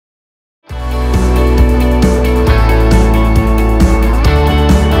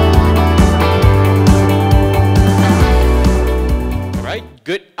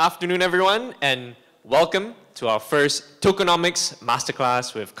afternoon, everyone, and welcome to our first Tokenomics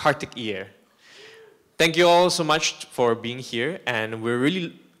Masterclass with Karthik Iyer. Thank you all so much for being here, and we're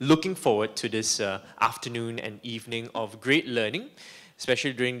really looking forward to this afternoon and evening of great learning,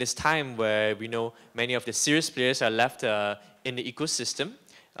 especially during this time where we know many of the serious players are left in the ecosystem,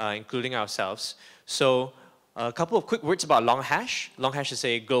 including ourselves. So a couple of quick words about LongHash. LongHash is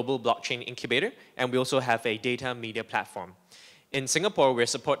a global blockchain incubator, and we also have a data media platform. In Singapore, we're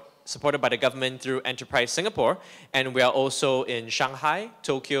supported by the government through Enterprise Singapore, and we are also in Shanghai,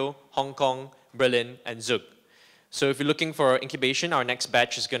 Tokyo, Hong Kong, Berlin, and Zug. So if you're looking for incubation, our next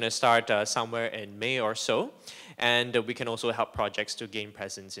batch is going to start somewhere in May or so, and we can also help projects to gain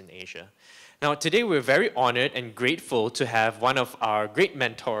presence in Asia. Now, today we're very honored and grateful to have one of our great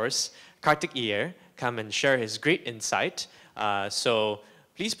mentors, Karthik Iyer, come and share his great insight. So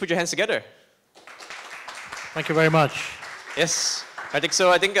please put your hands together. Thank you very much. Yes, Karthik,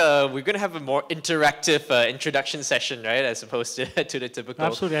 so I think we're going to have a more interactive introduction session, right, as opposed to the typical.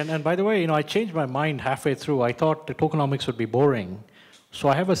 Absolutely, and by the way, I changed my mind halfway through. I thought the tokenomics would be boring. So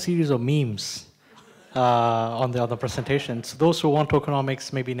I have a series of memes on the presentation. So those who want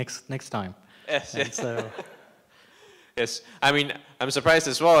tokenomics, maybe next time. Yes, yes. So, yes, I mean, I'm surprised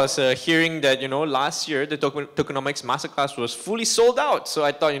as well as hearing that, last year the Tokenomics Masterclass was fully sold out. So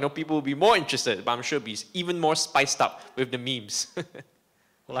I thought, people would be more interested, but I'm sure it'll be even more spiced up with the memes.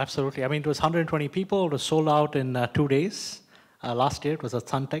 well, absolutely. I mean, it was 120 people. It was sold out in 2 days. Last year, it was at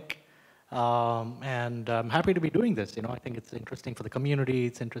Suntech. And I'm happy to be doing this. I think it's interesting for the community.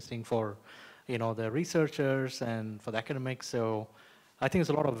 It's interesting for, the researchers and for the academics. So I think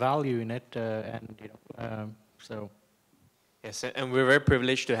there's a lot of value in it. So. Yes, and we're very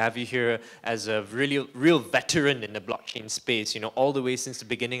privileged to have you here as a real veteran in the blockchain space. All the way since the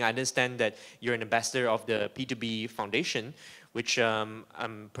beginning. I understand that you're an ambassador of the P2B Foundation, which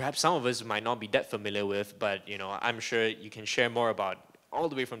perhaps some of us might not be that familiar with, but I'm sure you can share more about all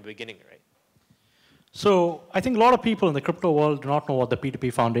the way from the beginning, right? So I think a lot of people in the crypto world do not know what the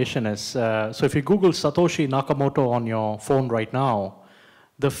P2P Foundation is. So if you Google Satoshi Nakamoto on your phone right now,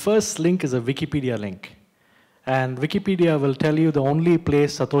 the first link is a Wikipedia link. And Wikipedia will tell you the only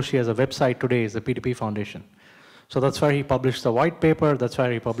place Satoshi has a website today is the P2P Foundation. So that's where he published the white paper. That's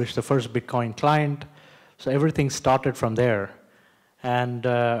where he published the first Bitcoin client. So everything started from there. And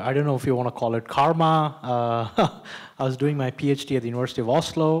I don't know if you want to call it karma. I was doing my PhD at the University of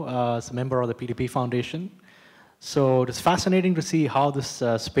Oslo as a member of the P2P Foundation. So it's fascinating to see how this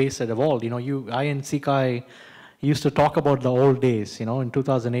space had evolved. I and Sikai used to talk about the old days. In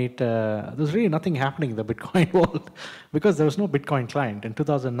 2008, there was really nothing happening in the Bitcoin world because there was no Bitcoin client. In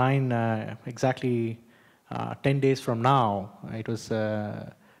 2009, exactly 10 days from now, it was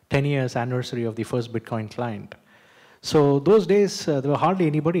 10 years anniversary of the first Bitcoin client. So those days, there were hardly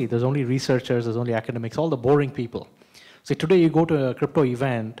anybody. There's only researchers, there's only academics, all the boring people. So today you go to a crypto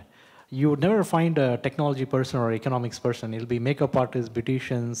event, you would never find a technology person or economics person. It'll be makeup artists,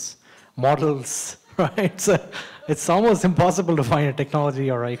 beauticians, models, right? So it's almost impossible to find a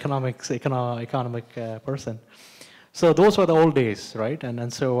technology or economic person. So those were the old days, right?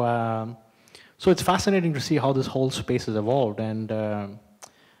 And so it's fascinating to see how this whole space has evolved. And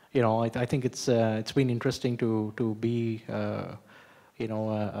I think it's been interesting to be a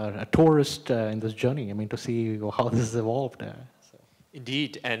tourist in this journey. I mean, to see how this has evolved.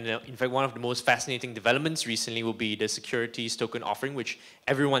 Indeed, and in fact, one of the most fascinating developments recently will be the securities token offering, which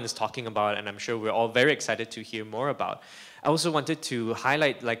everyone is talking about, and I'm sure we're all very excited to hear more about. I also wanted to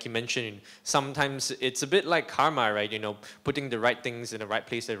highlight, like you mentioned, sometimes it's a bit like karma, right? Putting the right things in the right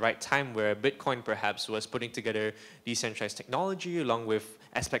place at the right time, where Bitcoin perhaps was putting together decentralized technology along with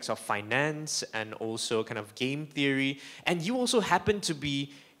aspects of finance and also kind of game theory. And you also happen to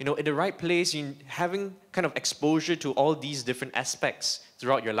be in the right place, having kind of exposure to all these different aspects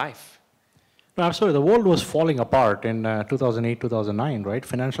throughout your life. No, absolutely. The world was falling apart in 2008, 2009, right?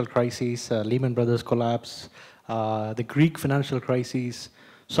 Financial crises, Lehman Brothers collapse, the Greek financial crises.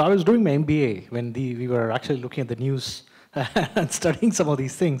 So I was doing my MBA when we were actually looking at the news and studying some of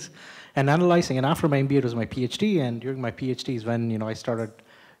these things and analyzing. And after my MBA, it was my PhD. And during my PhD is when I started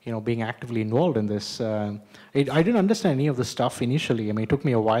being actively involved in this. I didn't understand any of the stuff initially. I mean, it took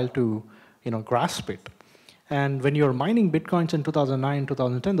me a while to, grasp it. And when you're mining Bitcoins in 2009,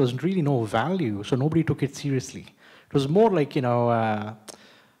 2010, there was really no value, so nobody took it seriously. It was more like,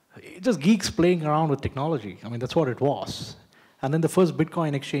 just geeks playing around with technology. I mean, that's what it was. And then the first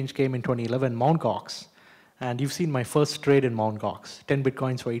Bitcoin exchange came in 2011, Mt. Gox. And you've seen my first trade in Mt. Gox, 10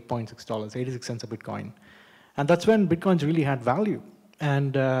 Bitcoins for $8.6, 86 cents a Bitcoin. And that's when Bitcoins really had value.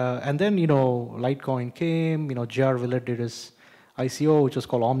 And then, Litecoin came, J.R. Willett did his ICO, which was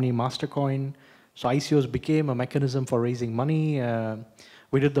called Omni Mastercoin. So ICOs became a mechanism for raising money.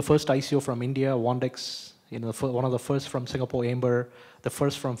 We did the first ICO from India, Wandex, one of the first from Singapore, Amber, the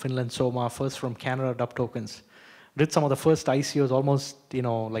first from Finland, Soma, first from Canada, Dub Tokens. Did some of the first ICOs almost,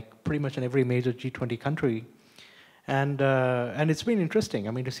 like pretty much in every major G20 country. And it's been interesting,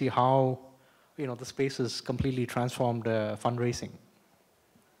 I mean, to see how, the space has completely transformed fundraising.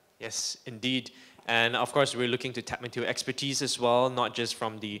 Yes, indeed. And of course, we're looking to tap into expertise as well, not just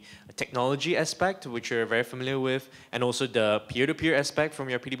from the technology aspect, which you're very familiar with, and also the peer-to-peer aspect from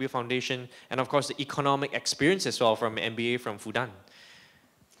your PDP Foundation, and of course, the economic experience as well from MBA from Fudan.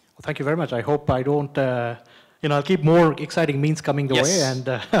 Well, thank you very much. I hope I don't, I'll keep more exciting means coming the way. And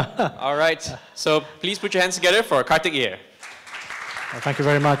all right. So please put your hands together for Karthik Iyer. Well, thank you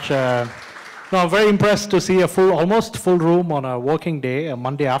very much. No, I'm very impressed to see a almost full room on a working day, a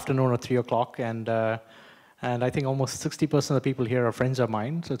Monday afternoon at 3 o'clock, and I think almost 60% of the people here are friends of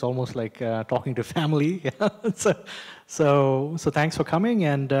mine. So it's almost like talking to family. so thanks for coming.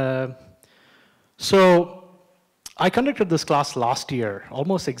 And so I conducted this class last year,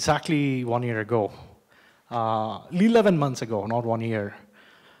 almost exactly 1 year ago, 11 months ago, not 1 year.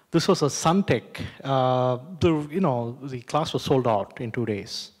 This was a Suntech. The class was sold out in 2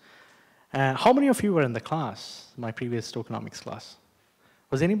 days. How many of you were in the class, my previous tokenomics class?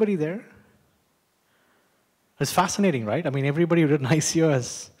 Was anybody there? It's fascinating, right? I mean, everybody who did an ICO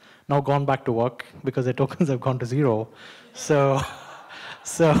has now gone back to work because their tokens have gone to zero. So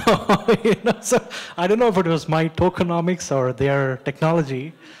I don't know if it was my tokenomics or their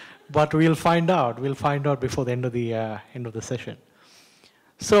technology, but we'll find out. We'll find out before the end of the session.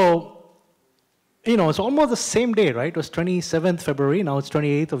 So, it's almost the same day, right? It was 27th February, now it's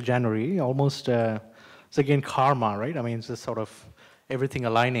 28th of January, almost, it's again karma, right? I mean, it's just sort of everything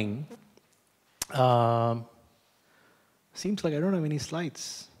aligning. Seems like I don't have any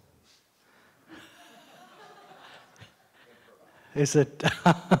slides. Is it,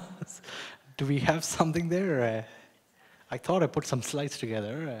 do we have something there? I thought I put some slides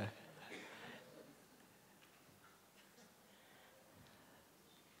together.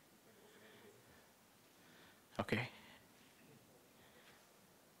 Okay.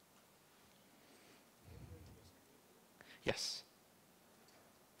 Yes.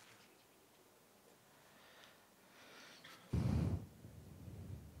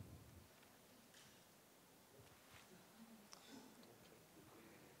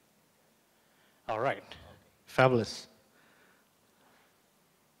 All right. Fabulous.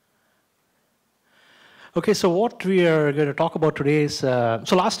 Okay, so what we are going to talk about today is, so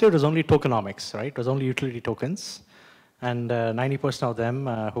last year it was only tokenomics, right? It was only utility tokens. And 90% of them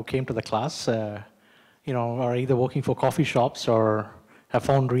who came to the class, are either working for coffee shops or have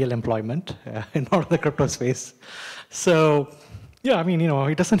found real employment in all of the crypto space. So, yeah, I mean,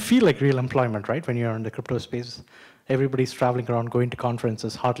 it doesn't feel like real employment, right? When you're in the crypto space, everybody's traveling around, going to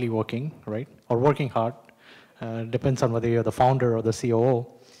conferences, hardly working, right? Or working hard. Depends on whether you're the founder or the COO.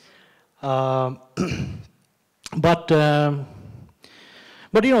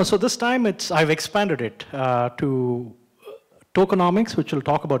 So this time I've expanded it to tokenomics, which will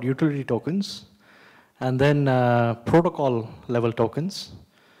talk about utility tokens, and then protocol level tokens,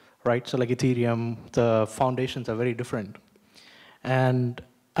 right? So like Ethereum, the foundations are very different, and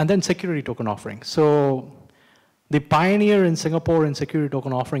then security token offering. So the pioneer in Singapore in security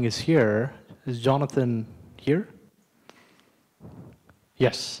token offering is here. Is Jonathan here?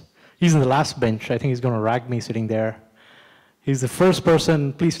 Yes. He's in the last bench. I think he's going to rag me sitting there. He's the first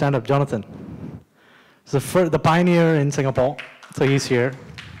person. Please stand up, Jonathan. He's the pioneer in Singapore. So he's here.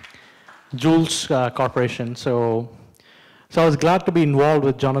 Jules Corporation. So I was glad to be involved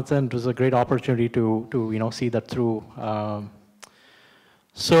with Jonathan. It was a great opportunity to see that through.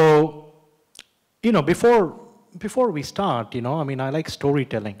 Before we start, I mean, I like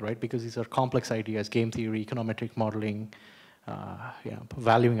storytelling, right? Because these are complex ideas: game theory, econometric modeling.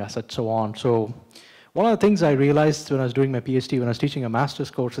 Valuing assets, so on. So one of the things I realized when I was doing my PhD, when I was teaching a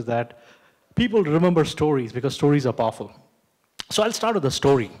master's course, is that people remember stories because stories are powerful. So I'll start with a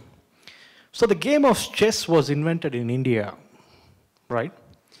story. So the game of chess was invented in India, right?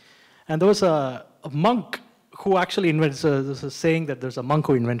 And there was a monk who actually invented, there's a saying that there's a monk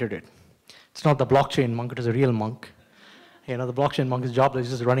who invented it. It's not the blockchain monk, it is a real monk. The blockchain monk is jobless,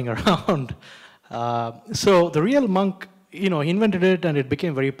 just running around. So the real monk, he invented it and it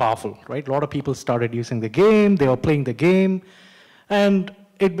became very powerful, right? A lot of people started using the game, they were playing the game, and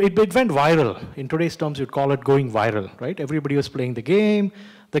it went viral. In today's terms, you'd call it going viral, right? Everybody was playing the game,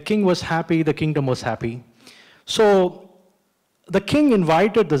 the king was happy, the kingdom was happy. So the king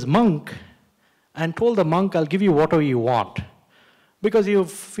invited this monk and told the monk, I'll give you whatever you want. because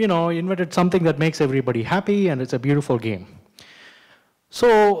you've invented something that makes everybody happy and it's a beautiful game.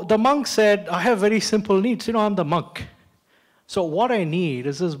 So the monk said, I have very simple needs. I'm the monk. So what I need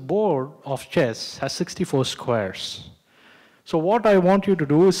is this board of chess has 64 squares. So what I want you to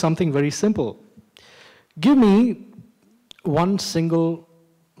do is something very simple. Give me one single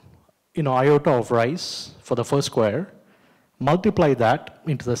iota of rice for the first square, multiply that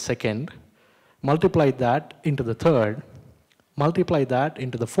into the second, multiply that into the third, multiply that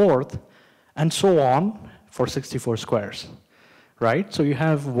into the fourth, and so on for 64 squares, right? So you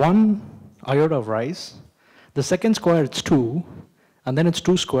have one iota of rice, the second square it's 2, and then it's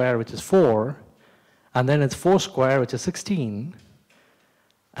 2 square, which is 4, and then it's 4 square, which is 16,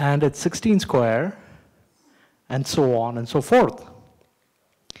 and it's 16 square, and so on and so forth.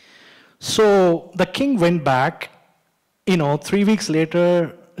 So the king went back, 3 weeks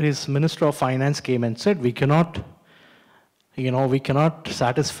later, his Minister of Finance came and said, we cannot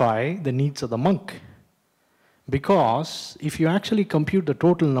satisfy the needs of the monk. Because if you actually compute the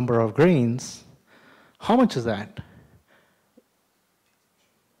total number of grains, how much is that?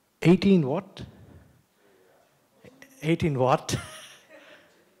 18 what? 18 what?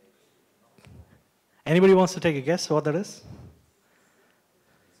 Anybody wants to take a guess what that is?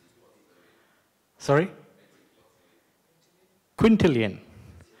 Sorry? Quintillion.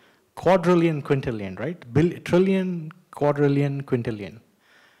 Quadrillion, quintillion, right? Trillion, quadrillion, quintillion.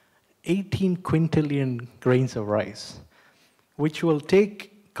 18 quintillion grains of rice, which will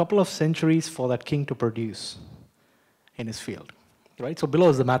take a couple of centuries for that king to produce in his field, right? So below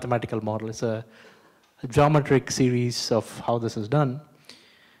is the mathematical model. It's a geometric series of how this is done.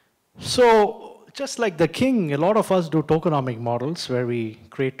 So just like the king, a lot of us do tokenomic models where we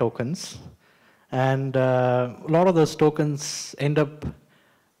create tokens. And a lot of those tokens end up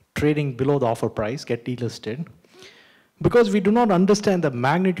trading below the offer price, get delisted, because we do not understand the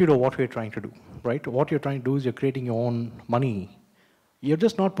magnitude of what we're trying to do, right? What you're trying to do is you're creating your own money. You're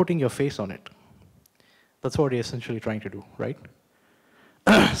just not putting your face on it. That's what you're essentially trying to do, right?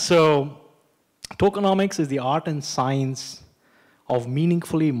 So tokenomics is the art and science of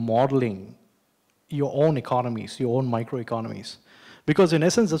meaningfully modeling your own economies, your own microeconomies. Because in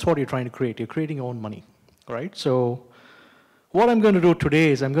essence, that's what you're trying to create. You're creating your own money, right? So what I'm going to do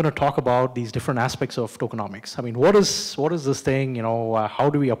today is I'm going to talk about these different aspects of tokenomics. I mean, what is this thing? How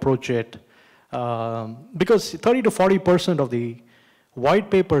do we approach it? Because 30 to 40% of the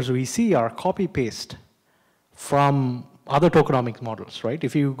white papers we see are copy-paste from other tokenomics models, right?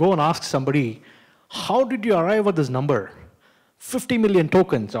 If you go and ask somebody, how did you arrive at this number? 50 million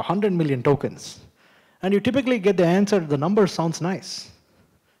tokens or 100 million tokens. And you typically get the answer, the number sounds nice.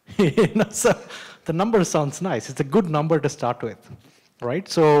 So the number sounds nice. It's a good number to start with, right?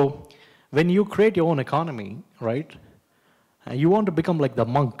 So when you create your own economy, right, you want to become like the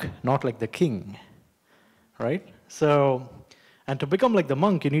monk, not like the king, right? So, and to become like the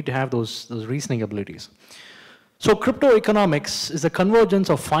monk, you need to have those reasoning abilities. So crypto economics is a convergence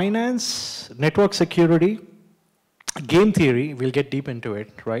of finance, network security, game theory, we'll get deep into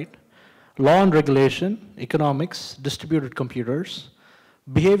it, right? Law and regulation, economics, distributed computers,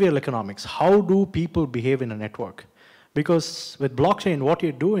 behavioral economics. How do people behave in a network? Because with blockchain, what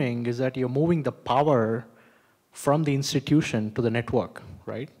you're doing is that you're moving the power from the institution to the network,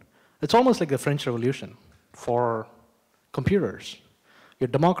 right? It's almost like the French Revolution for computers. You're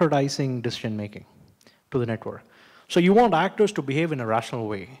democratizing decision making to the network. So you want actors to behave in a rational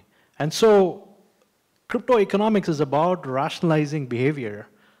way. And so crypto economics is about rationalizing behavior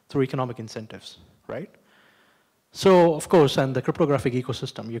through economic incentives, right? So, of course, and the cryptographic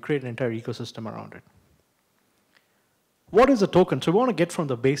ecosystem, you create an entire ecosystem around it. What is a token? So we want to get from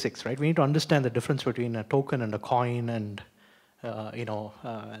the basics, right? We need to understand the difference between a token and a coin and,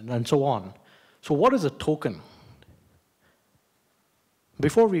 and so on. So what is a token?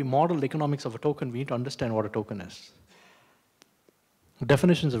 Before we model the economics of a token, we need to understand what a token is.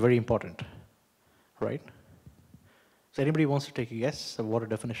 Definitions are very important, right? So anybody wants to take a guess of what a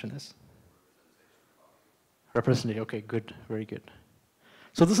definition is? Representative, okay, good, very good.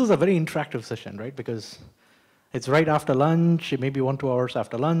 So this is a very interactive session, right? Because it's right after lunch, maybe 1-2 hours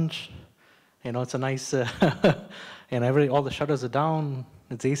after lunch. It's a nice, all the shutters are down,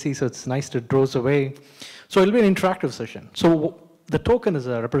 it's AC, so it's nice to doze away. So it'll be an interactive session. So the token is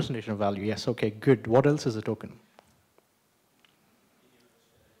a representation of value, yes, okay, good. What else is a token?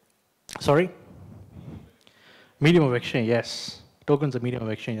 Sorry? Medium of exchange, yes. Tokens are medium of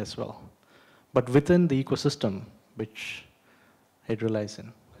exchange as well. But within the ecosystem, which it relies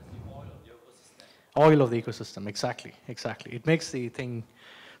in. Oil of the ecosystem, exactly, exactly. It makes the thing.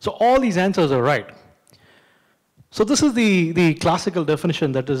 So all these answers are right. So this is the classical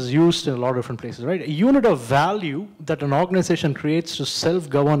definition that is used in a lot of different places, right? A unit of value that an organization creates to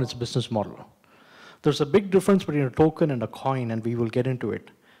self-govern its business model. There's a big difference between a token and a coin, and we will get into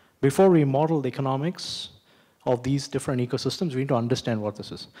it. Before we model the economics of these different ecosystems, we need to understand what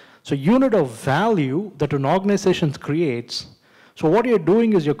this is. So unit of value that an organization creates, so what you're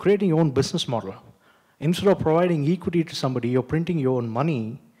doing is you're creating your own business model. Instead of providing equity to somebody, you're printing your own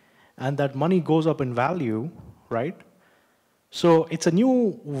money, and that money goes up in value, right? So it's a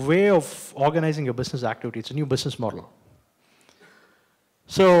new way of organizing your business activity. It's a new business model.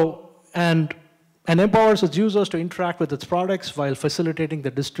 So, and empowers its users to interact with its products while facilitating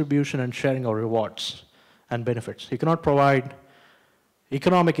the distribution and sharing of rewards and benefits. You cannot provide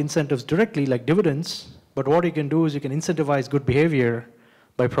economic incentives directly like dividends, but what you can do is you can incentivize good behavior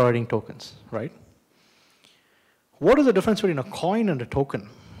by providing tokens, right? What is the difference between a coin and a token?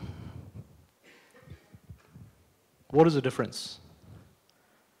 What is the difference?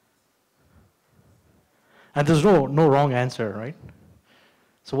 And there's no wrong answer, right?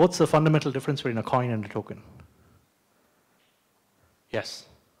 So what's the fundamental difference between a coin and a token? Yes.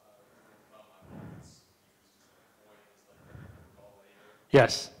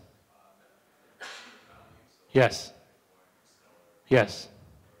 Yes. Yes. Yes.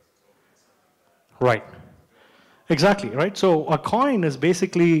 Right. Exactly, right? So a coin is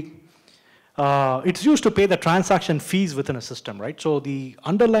basically, it's used to pay the transaction fees within a system, right? So the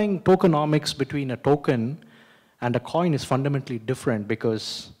underlying tokenomics between a token and a coin is fundamentally different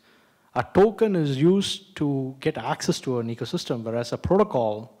because a token is used to get access to an ecosystem, whereas a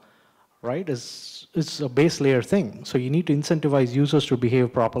protocol, right, is a base layer thing. So you need to incentivize users to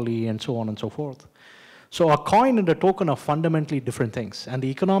behave properly and so on and so forth. So a coin and a token are fundamentally different things. And the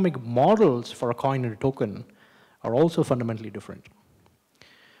economic models for a coin and a token are also fundamentally different.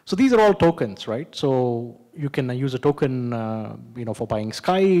 So these are all tokens, right? So you can use a token, for buying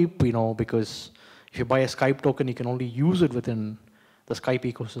Skype, because if you buy a Skype token, you can only use it within the Skype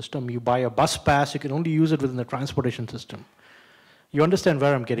ecosystem. You buy a bus pass, you can only use it within the transportation system. You understand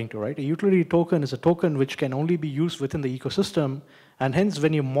where I'm getting to, right? A utility token is a token which can only be used within the ecosystem, and hence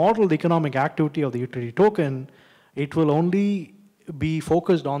when you model the economic activity of the utility token, it will only be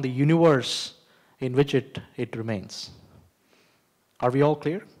focused on the universe in which it remains. Are we all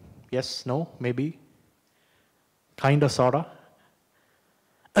clear? Yes, no, maybe? Kinda, sorta?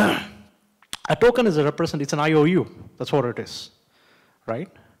 A token is it's an IOU, that's what it is, right?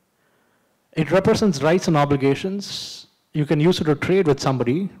 It represents rights and obligations. You can use it to trade with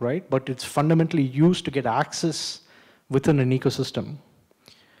somebody, right? But it's fundamentally used to get access within an ecosystem.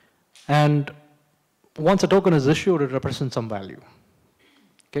 And once a token is issued, it represents some value.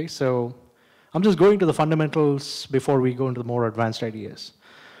 Okay, so I'm just going to the fundamentals before we go into the more advanced ideas.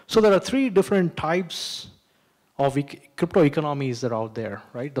 So there are three different types of crypto economies that are out there,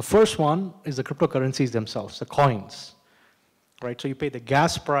 right? The first one is the cryptocurrencies themselves, the coins, right? So you pay the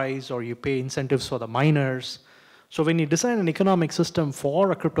gas price or you pay incentives for the miners. So when you design an economic system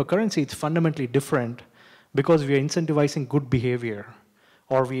for a cryptocurrency, it's fundamentally different because we are incentivizing good behavior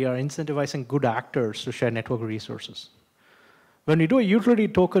or we are incentivizing good actors to share network resources. When you do a utility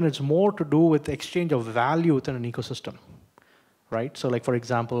token, it's more to do with the exchange of value within an ecosystem, right? So like, for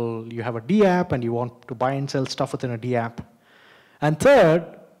example, you have a DApp and you want to buy and sell stuff within a DApp. And third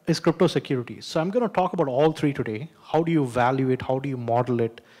is crypto securities. So I'm going to talk about all three today. How do you value it? How do you model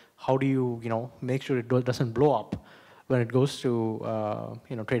it? How do you, make sure it doesn't blow up when it goes to,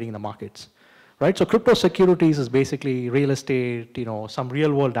 trading in the markets, right? So crypto securities is basically real estate, some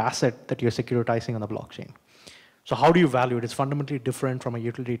real world asset that you're securitizing on the blockchain. So how do you value it? It's fundamentally different from a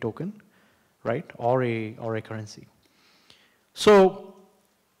utility token, right? Or a currency. So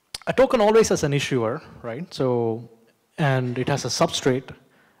a token always has an issuer, right? So, and it has a substrate.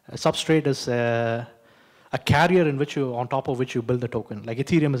 A substrate is a carrier on top of which you build the token. Like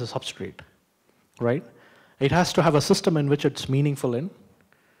Ethereum is a substrate, right? It has to have a system in which it's meaningful in.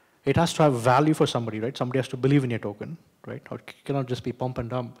 It has to have value for somebody, right? Somebody has to believe in your token, right? Or it cannot just be pump and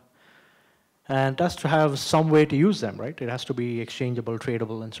dump. And it has to have some way to use them, right? It has to be exchangeable,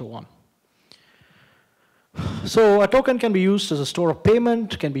 tradable, and so on. So a token can be used as a store of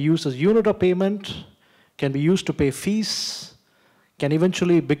payment, can be used as a unit of payment, can be used to pay fees, can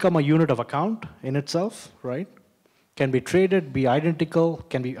eventually become a unit of account in itself, right? Can be traded, be identical,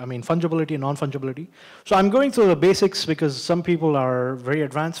 can be, fungibility and non-fungibility. So I'm going through the basics because some people are very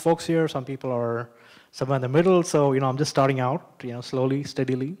advanced folks here, some people are somewhere in the middle, so I'm just starting out, slowly,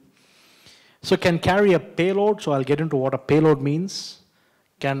 steadily. So can carry a payload, so I'll get into what a payload means.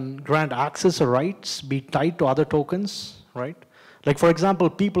 Can grant access or rights, be tied to other tokens, right? Like for example,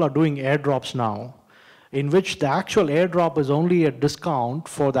 people are doing airdrops now. in which the actual airdrop is only a discount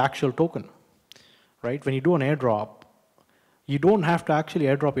for the actual token, right? When you do an airdrop, you don't have to actually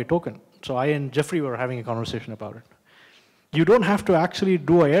airdrop your token. So I and Jeffrey were having a conversation about it. You don't have to actually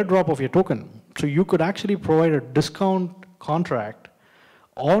do an airdrop of your token. So you could actually provide a discount contract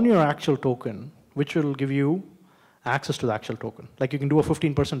on your actual token, which will give you access to the actual token. Like you can do a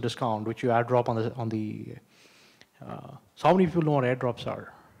 15% discount, which you airdrop on the so how many people know what airdrops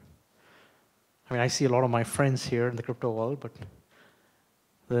are? I mean, I see a lot of my friends here in the crypto world, but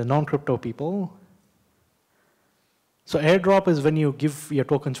the non-crypto people. So airdrop is when you give your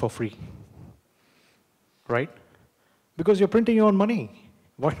tokens for free, right? Because you're printing your own money.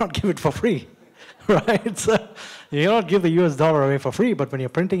 Why not give it for free, right? So you cannot give the US dollar away for free, but when you're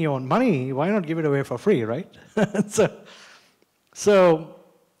printing your own money, why not give it away for free, right?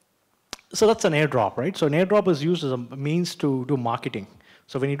 so that's an airdrop, right? So an airdrop is used as a means to do marketing.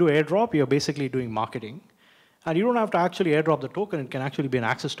 So when you do airdrop, you're basically doing marketing. And you don't have to actually airdrop the token. It can actually be an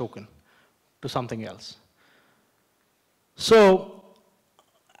access token to something else. So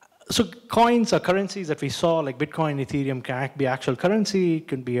coins or currencies that we saw, like Bitcoin, Ethereum, can be actual currency. It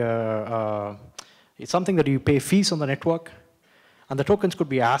can be it's something that you pay fees on the network. And the tokens could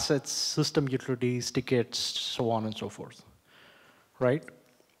be assets, system utilities, tickets, so on and so forth, right?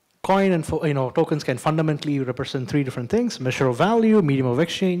 Coin and tokens can fundamentally represent three different things: measure of value, medium of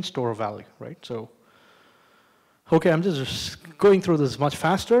exchange, store of value, right? So, okay, I'm just going through this much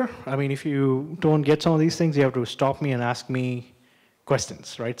faster. I mean, if you don't get some of these things, you have to stop me and ask me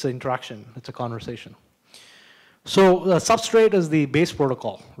questions, right? It's an interaction, it's a conversation. So the substrate is the base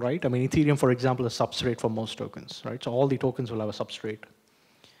protocol, right? I mean, Ethereum, for example, is substrate for most tokens, right? So all the tokens will have a substrate.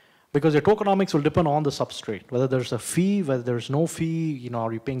 Because your tokenomics will depend on the substrate, whether there's a fee, whether there's no fee,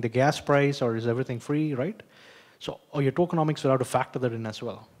 are you paying the gas price or is everything free, right? So your tokenomics will have to factor that in as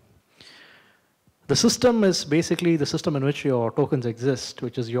well. The system is basically the system in which your tokens exist,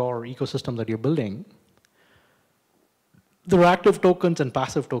 which is your ecosystem that you're building. There are active tokens and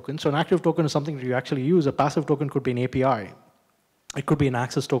passive tokens. So an active token is something that you actually use. A passive token could be an API. It could be an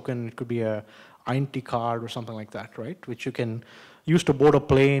access token. It could be a identity card or something like that, right? Which you can use to board a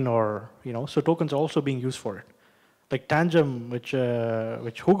plane or, so tokens are also being used for it. Like Tangem, which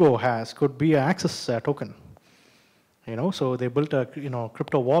Hugo has, could be an access token. So they built a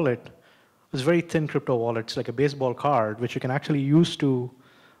crypto wallet. It's a very thin crypto wallet. It's like a baseball card, which you can actually use to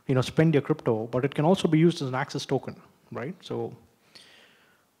spend your crypto, but it can also be used as an access token, right?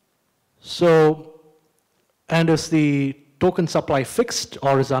 And is the token supply fixed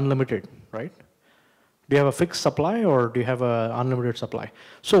or is unlimited, right? Do you have a fixed supply or do you have an unlimited supply?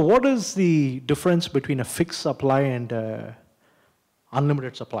 So what is the difference between a fixed supply and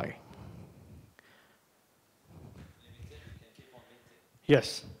unlimited supply?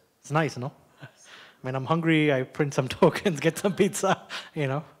 Yes, it's nice, no? I mean, I'm hungry, I print some tokens, get some pizza,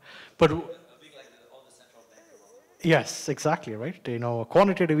 But yes, exactly, right?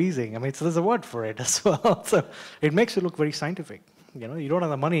 Quantitative easing. I mean, there's a word for it as well. So it makes it look very scientific. You don't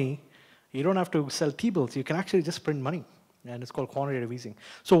have the money. You don't have to sell T-bills. You can actually just print money, and it's called quantitative easing.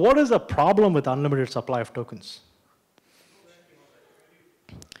 So what is the problem with unlimited supply of tokens?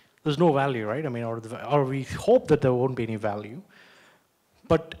 There's no value, right? I mean, or we hope that there won't be any value.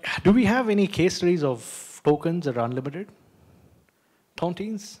 But do we have any case studies of tokens that are unlimited?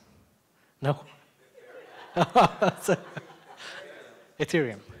 Tontines? No.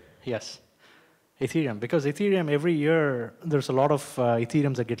 Ethereum, yes. Ethereum, because Ethereum, every year, there's a lot of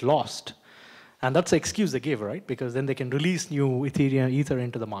Ethereums that get lost. And that's the excuse they give, right? Because then they can release new Ether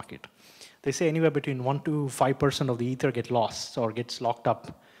into the market. They say anywhere between 1% to 5% of the Ether get lost or gets locked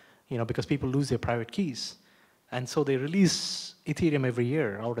up, because people lose their private keys. And so they release Ethereum every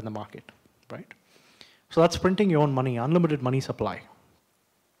year out in the market, right? So that's printing your own money, unlimited money supply.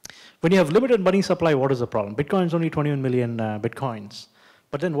 When you have limited money supply, what is the problem? Bitcoin is only 21 million Bitcoins.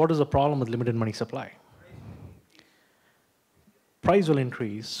 But then what is the problem with limited money supply? Price will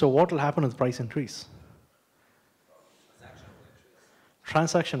increase. So what will happen with price increase?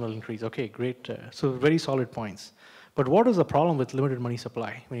 Transaction will increase. Okay, great. So very solid points. But what is the problem with limited money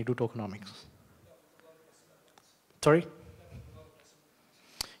supply when you do tokenomics? Sorry?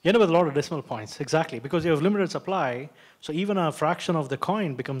 You end up with a lot of decimal points, exactly, because you have limited supply, so even a fraction of the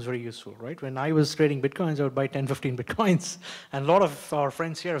coin becomes very useful, right? When I was trading Bitcoins, I would buy 10, 15 Bitcoins, and a lot of our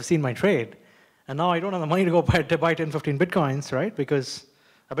friends here have seen my trade, and now I don't have the money to go buy 10, 15 Bitcoins, right? Because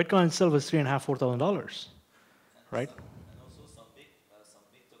a Bitcoin itself is $3,500, $4,000, right? And also some big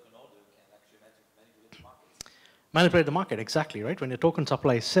token holder can actually manipulate the market. Manipulate the market, exactly, right? When the token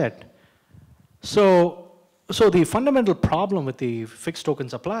supply is set. So the fundamental problem with the fixed token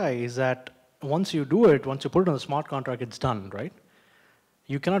supply is that once you do it, once you put it on a smart contract, it's done, right?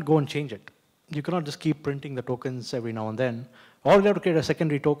 You cannot go and change it. You cannot just keep printing the tokens every now and then. Or you have to create a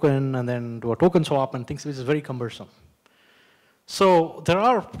secondary token and then do a token swap and things, which is very cumbersome. So there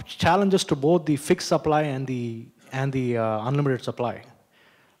are challenges to both the fixed supply and the unlimited supply,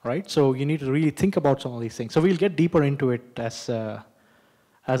 right? So you need to really think about some of these things. So we'll get deeper into it as the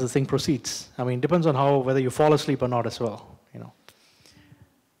thing proceeds. I mean, it depends on whether you fall asleep or not as well, you know.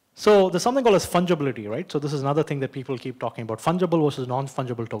 So there's something called as fungibility, right? So this is another thing that people keep talking about, fungible versus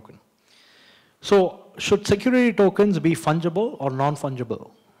non-fungible token. So should security tokens be fungible or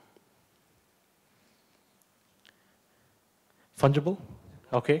non-fungible? Fungible?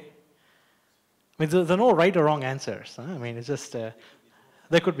 Okay. I mean, there are no right or wrong answers. Huh? I mean, it's just, there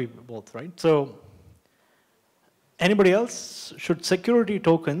could be both, right? So anybody else? Should security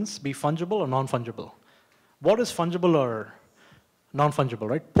tokens be fungible or non-fungible? What is fungible or non-fungible,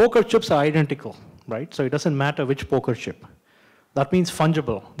 right? Poker chips are identical, right? So it doesn't matter which poker chip. That means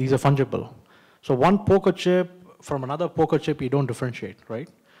fungible. These are fungible. So one poker chip from another poker chip, you don't differentiate, right?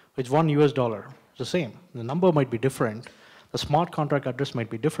 It's $1 US. It's the same. The number might be different. The smart contract address might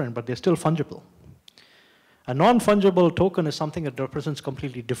be different, but they're still fungible. A non-fungible token is something that represents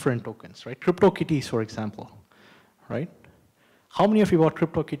completely different tokens, right? CryptoKitties, for example, right? How many of you bought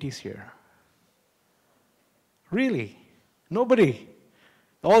CryptoKitties here? Really? Nobody?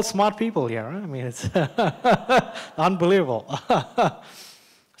 All smart people here, huh? I mean, it's unbelievable.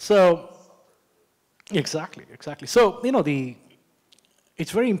 So, exactly. So, you know,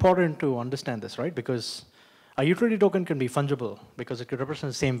 it's very important to understand this, right? Because a utility token can be fungible because it could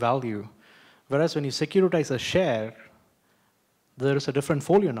represent the same value. Whereas when you securitize a share, there is a different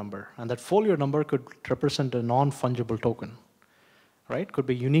folio number, and that folio number could represent a non-fungible token, right? Could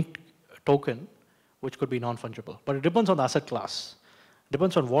be a unique token, which could be non-fungible. But it depends on the asset class. It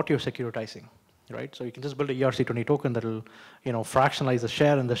depends on what you're securitizing, right? So you can just build a ERC20 token that will, you know, fractionalize the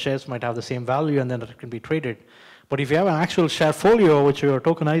share, and the shares might have the same value, and then it can be traded. But if you have an actual share folio which you're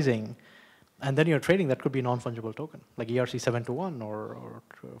tokenizing, and then you're trading, that could be a non-fungible token, like ERC721 or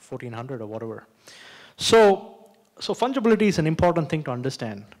 1400 or whatever. So fungibility is an important thing to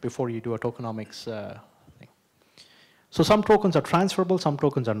understand before you do a tokenomics thing. So some tokens are transferable, some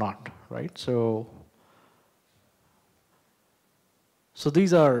tokens are not, right? So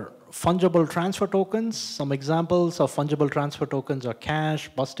these are fungible transfer tokens. Some examples of fungible transfer tokens are cash,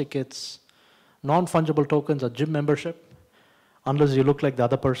 bus tickets. Non-fungible tokens are gym membership, unless you look like the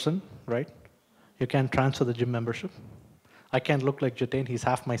other person, right? You can't transfer the gym membership. I can't look like Jitain, he's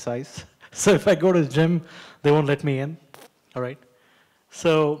half my size. So if I go to the gym, they won't let me in, all right?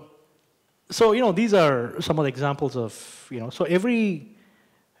 So you know, these are some of the examples of, you know, so every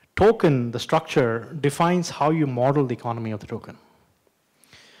token, the structure, defines how you model the economy of the token.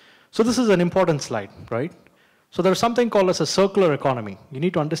 So this is an important slide, right? So there's something called as a circular economy. You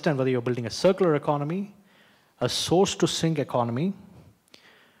need to understand whether you're building a circular economy, a source-to-sink economy,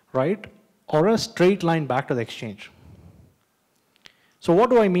 right? Or a straight line back to the exchange. So what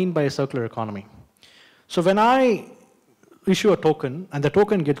do I mean by a circular economy? So when I issue a token and the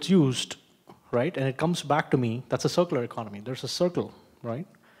token gets used, right, and it comes back to me, that's a circular economy. There's a circle, right?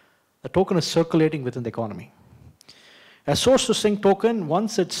 The token is circulating within the economy. A source-to-sink token,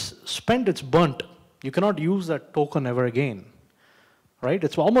 once it's spent, it's burnt. You cannot use that token ever again, right?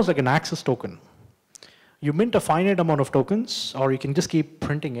 It's almost like an access token. You mint a finite amount of tokens, or you can just keep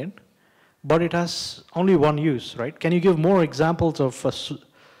printing it, but it has only one use, right? Can you give more examples of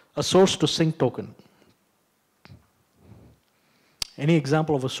a source-to-sink token? Any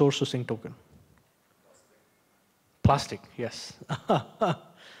example of a source-to-sink token? Plastic, yes.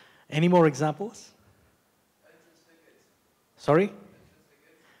 Any more examples? Sorry?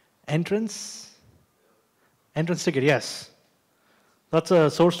 Entrance ticket, yes. That's a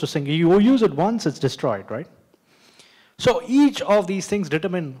source-to-sink. You use it once, it's destroyed, right? So each of these things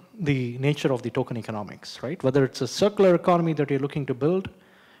determine the nature of the token economics, right? Whether it's a circular economy that you're looking to build,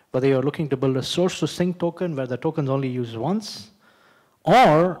 whether you're looking to build a source-to-sink token where the token's only used once,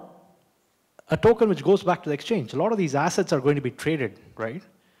 or a token which goes back to the exchange. A lot of these assets are going to be traded, right?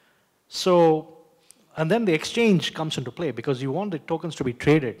 So, and then the exchange comes into play because you want the tokens to be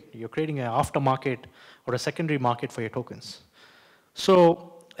traded. You're creating an aftermarket or a secondary market for your tokens.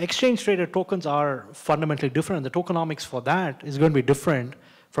 So exchange-traded tokens are fundamentally different, and the tokenomics for that is going to be different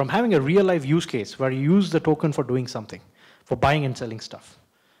from having a real-life use case where you use the token for doing something, for buying and selling stuff.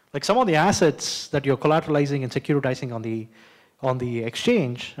 Like some of the assets that you're collateralizing and securitizing on the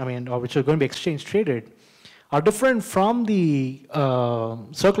exchange, I mean, or which are going to be exchange-traded, are different from the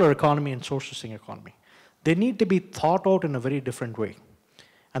circular economy and source-to-sink economy. They need to be thought out in a very different way.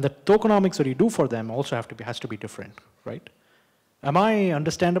 And the tokenomics that you do for them also has to be different, right? Am I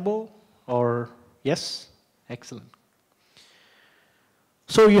understandable or yes? Excellent.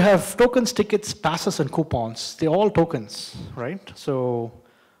 So you have tokens, tickets, passes, and coupons. They're all tokens, right? So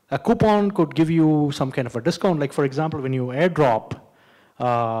a coupon could give you some kind of a discount. Like for example, when you airdrop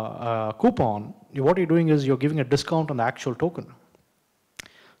a coupon, what you're doing is you're giving a discount on the actual token.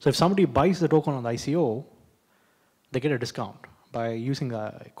 So if somebody buys the token on the ICO, they get a discount by using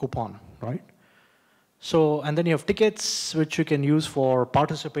a coupon, right? So, and then you have tickets, which you can use for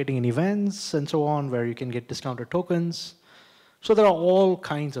participating in events and so on, where you can get discounted tokens. So there are all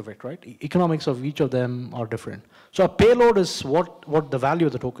kinds of it, right? Economics of each of them are different. So a payload is what the value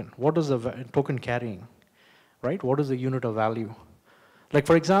of the token. What is the token carrying, right? What is the unit of value? Like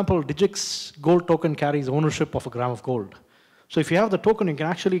for example, Digix gold token carries ownership of a gram of gold. So if you have the token, you can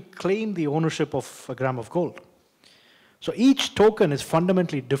actually claim the ownership of a gram of gold. So each token is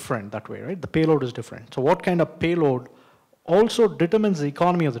fundamentally different that way, right? The payload is different. So what kind of payload also determines the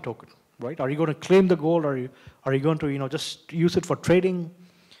economy of the token, right? Are you going to claim the gold? Are you going to just use it for trading,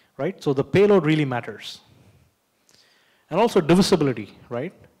 right? So the payload really matters. And also divisibility,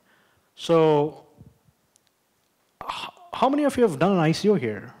 right? So how many of you have done an ICO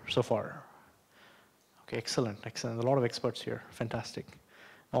here so far? Okay, excellent, excellent. A lot of experts here, fantastic.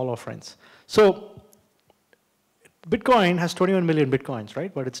 All our friends. So Bitcoin has 21 million Bitcoins,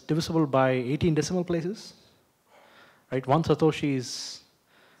 right? But it's divisible by 18 decimal places, right? One Satoshi is,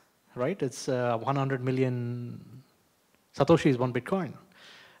 right? It's 100 million Satoshi is one Bitcoin.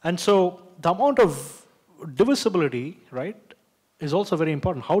 And so the amount of divisibility, right, is also very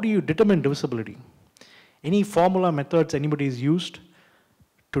important. How do you determine divisibility? Any formula methods anybody's used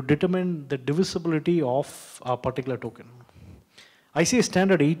to determine the divisibility of a particular token? I see a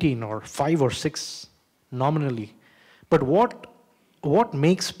standard 18 or 5 or 6 nominally. But what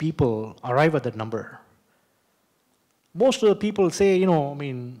makes people arrive at that number? Most of the people say,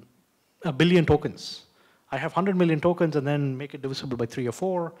 a billion tokens. I have 100 million tokens and then make it divisible by 3 or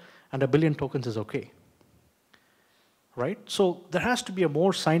 4, and a billion tokens is okay. Right? So there has to be a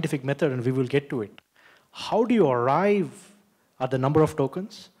more scientific method, and we will get to it. How do you arrive at the number of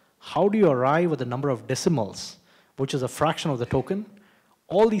tokens? How do you arrive at the number of decimals, which is a fraction of the token?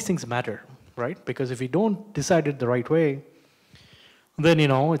 All these things matter, right? Because if you don't decide it the right way, then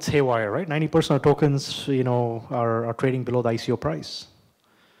it's haywire, right? 90% of tokens are trading below the ICO price,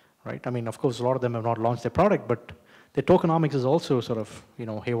 right? I mean, of course, a lot of them have not launched their product, but the tokenomics is also sort of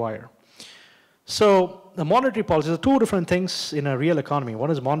haywire. So the monetary policy, there are two different things in a real economy.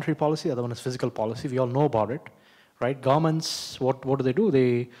 One is monetary policy, the other one is physical policy. We all know about it, right? Governments, what do?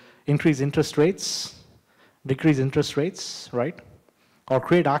 They increase interest rates, decrease interest rates, right? Or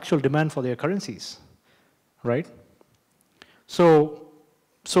create actual demand for their currencies, right? So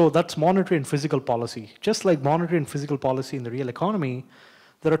that's monetary and physical policy. Just like monetary and physical policy in the real economy,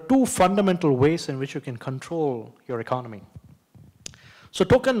 there are two fundamental ways in which you can control your economy. So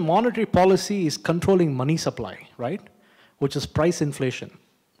token monetary policy is controlling money supply, right? Which is price inflation,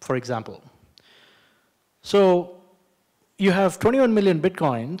 for example. So you have 21 million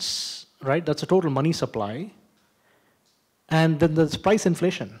Bitcoins, right? That's a total money supply. And then there's price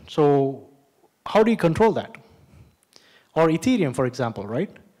inflation. So how do you control that? Or Ethereum, for example, right?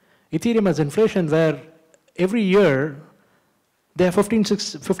 Ethereum has inflation where every year they have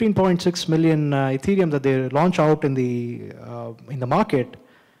 15.6 million Ethereum that they launch out in the market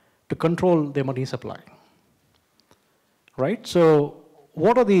to control their money supply, right? So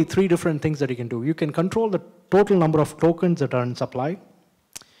what are the three different things that you can do? You can control the total number of tokens that are in supply.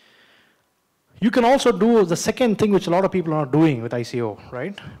 You can also do the second thing, which a lot of people are not doing with ICO,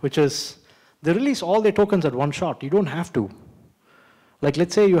 right? Which is they release all their tokens at one shot. You don't have to. Like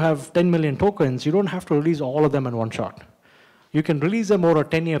let's say you have 10 million tokens, you don't have to release all of them in one shot. You can release them over a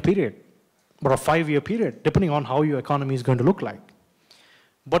 10-year period or a 5-year period, depending on how your economy is going to look like.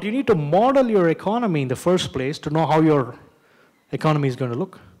 But you need to model your economy in the first place to know how your economy is going to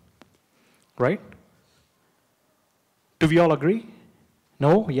look, right? Do we all agree?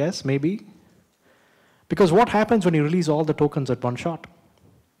 No? Yes? Maybe? Because what happens when you release all the tokens at one shot?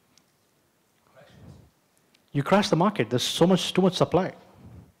 You crash the market. There's too much supply,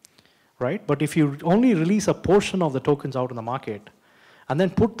 right? But if you only release a portion of the tokens out in the market and then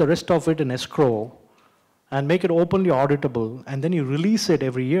put the rest of it in escrow and make it openly auditable, and then you release it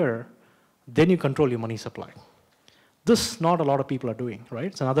every year, then you control your money supply. This not a lot of people are doing, right?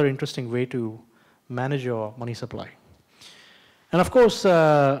 It's another interesting way to manage your money supply. And of course,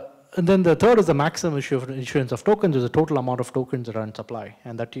 and then the third is the maximum issuance of tokens, is the total amount of tokens that are in supply,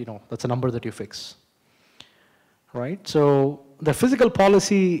 and that that's a number that you fix, right? So the physical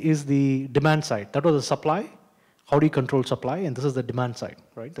policy is the demand side. That was the supply. How do you control supply? And this is the demand side,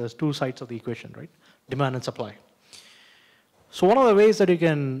 right? There's two sides of the equation, right? Demand and supply. So one of the ways that you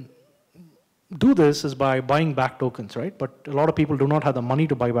can do this is by buying back tokens, right? But a lot of people do not have the money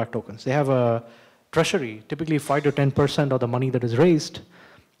to buy back tokens. They have a treasury, typically 5 to 10% of the money that is raised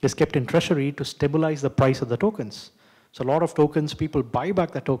is kept in treasury to stabilize the price of the tokens. So a lot of tokens, people buy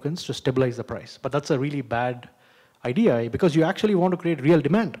back the tokens to stabilize the price. But that's a really bad idea because you actually want to create real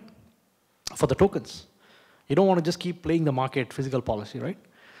demand for the tokens. You don't want to just keep playing the market physical policy, right?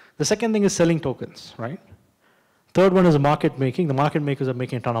 The second thing is selling tokens, right? Third one is market making. The market makers are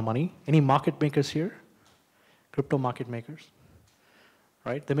making a ton of money. Any market makers here? Crypto market makers,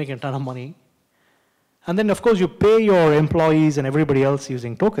 right? They're making a ton of money. And then, of course, you pay your employees and everybody else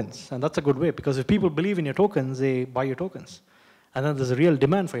using tokens. And that's a good way because if people believe in your tokens, they buy your tokens. And then there's a real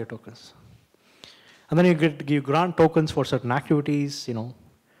demand for your tokens. And then you grant tokens for certain activities, you know.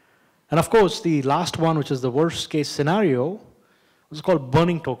 And of course, the last one, which is the worst case scenario, is called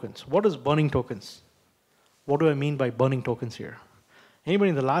burning tokens. What is burning tokens? What do I mean by burning tokens here? Anybody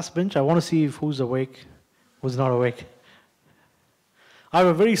in the last bench? I want to see who's awake, who's not awake. I have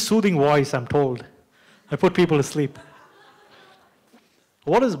a very soothing voice, I'm told. I put people to sleep.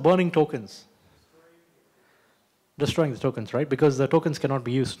 What is burning tokens? Destroying the tokens, right? Because the tokens cannot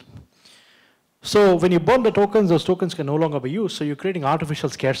be used. So when you burn the tokens, those tokens can no longer be used. So you're creating artificial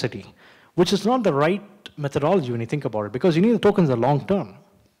scarcity, which is not the right methodology when you think about it, because you need the tokens the long term,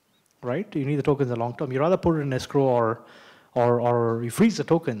 right? You need the tokens the long term. You rather put it in escrow or you freeze the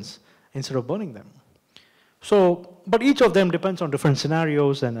tokens instead of burning them. So, but each of them depends on different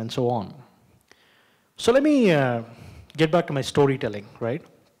scenarios and so on. So let me get back to my storytelling, right?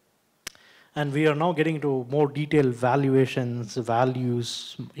 And we are now getting into more detailed valuations,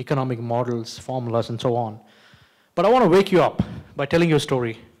 values, economic models, formulas, and so on. But I want to wake you up by telling you a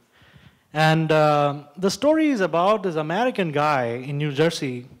story. And the story is about this American guy in New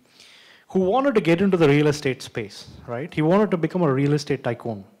Jersey who wanted to get into the real estate space, right? He wanted to become a real estate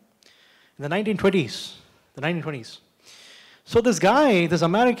tycoon in the 1920s, the 1920s. So this guy, this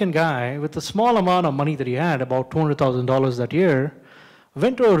American guy, with a small amount of money that he had, about $200,000 that year,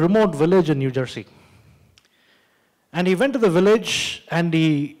 went to a remote village in New Jersey. And he went to the village and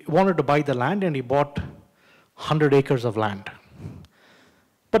he wanted to buy the land and he bought 100 acres of land.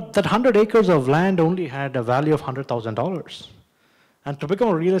 But that 100 acres of land only had a value of $100,000. And to become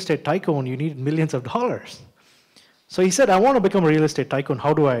a real estate tycoon, you need millions of dollars. So he said, I want to become a real estate tycoon.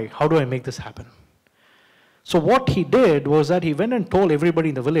 How do I make this happen? So what he did was that he went and told everybody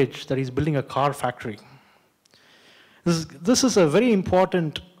in the village that he's building a car factory. This is a very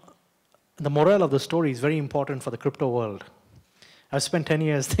important, the morale of the story is very important for the crypto world. I've spent 10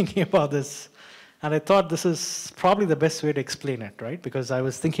 years thinking about this, and I thought this is probably the best way to explain it, right? Because I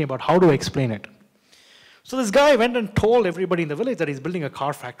was thinking about how to explain it. So this guy went and told everybody in the village that he's building a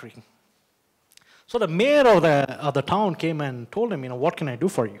car factory. So the mayor of the town came and told him, what can I do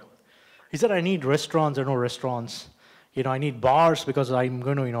for you? He said, I need restaurants. There are no restaurants. I need bars because I'm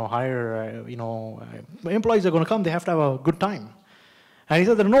going to, hire, employees are going to come. They have to have a good time. And he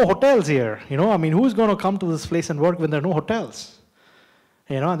said, there are no hotels here. Who's going to come to this place and work when there are no hotels?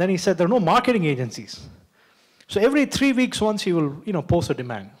 And then he said, there are no marketing agencies. So every 3 weeks once he will, post a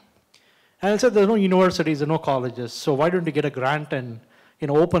demand. And I said, there are no universities, there are no colleges. So why don't you get a grant and,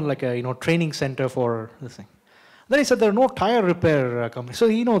 open like a, training center for this thing? Then he said, there are no tire repair companies. So,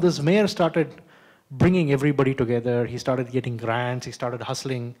 this mayor started bringing everybody together. He started getting grants. He started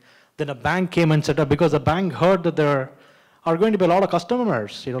hustling. Then a bank came and set up because the bank heard that there are going to be a lot of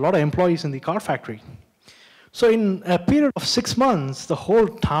customers, a lot of employees in the car factory. So in a period of 6 months, the whole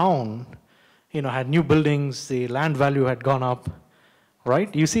town, had new buildings. The land value had gone up,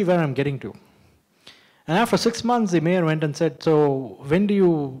 right? You see where I'm getting to. And after 6 months, the mayor went and said, so when do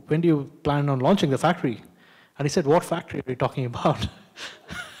you plan on launching the factory? And he said, what factory are you talking about?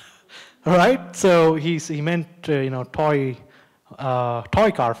 Right? So he meant, toy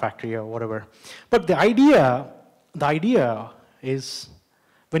car factory or whatever. But the idea is,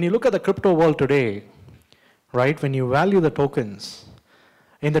 when you look at the crypto world today, right, when you value the tokens,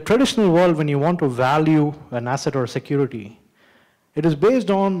 in the traditional world, when you want to value an asset or a security, it is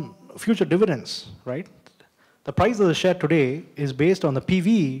based on future dividends, right? The price of the share today is based on the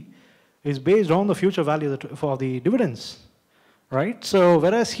PV, is based on the future value for the dividends, right? So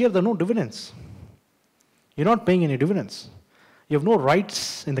whereas here there are no dividends. You're not paying any dividends. You have no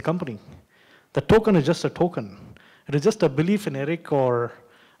rights in the company. The token is just a token. It is just a belief in Eric or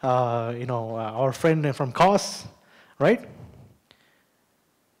our friend from COS, right?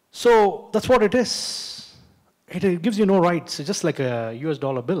 So that's what it is. It gives you no rights. It's just like a US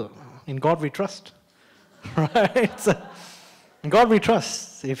dollar bill. In God we trust, right? So, in God we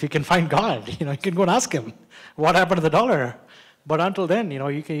trust. If you can find God, you can go and ask him what happened to the dollar. But until then,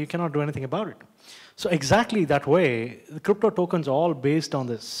 you cannot do anything about it. So exactly that way, the crypto tokens are all based on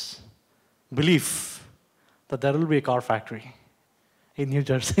this belief that there will be a car factory in New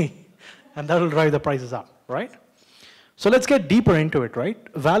Jersey, and that will drive the prices up, right? So let's get deeper into it, right?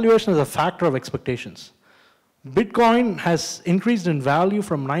 Valuation is a factor of expectations. Bitcoin has increased in value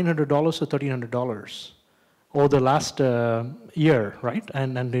from $900 to $1,300 over the last year, right?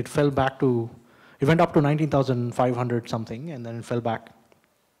 And it fell back to, it went up to 19,500 something, and then it fell back.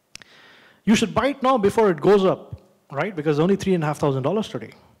 You should buy it now before it goes up, right? Because only $3,500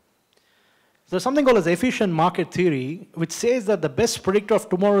 today. There's something called as efficient market theory, which says that the best predictor of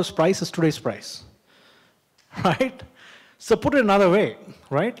tomorrow's price is today's price, right? So put it another way,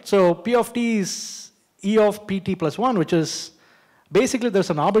 right? So P of t is E of pt plus 1, which is basically there's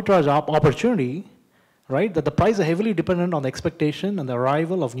an arbitrage opportunity, right? That the price is heavily dependent on the expectation and the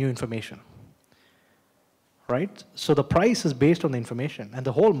arrival of new information, right? So the price is based on the information, and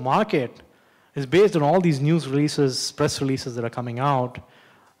the whole market is based on all these news releases, press releases that are coming out,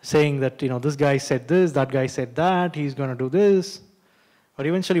 saying that, this guy said this, that guy said that, he's going to do this. But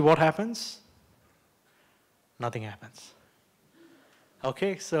eventually what happens? Nothing happens.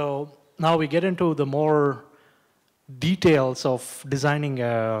 Okay, so now we get into the more details of designing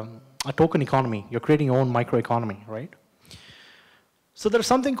a token economy. You're creating your own microeconomy, right? So there's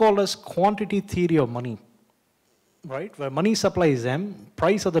something called as quantity theory of money, right? Where money supply is M,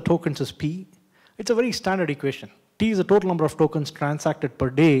 price of the tokens is P. It's a very standard equation. T is the total number of tokens transacted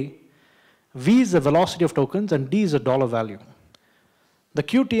per day, V is the velocity of tokens, and D is the dollar value. The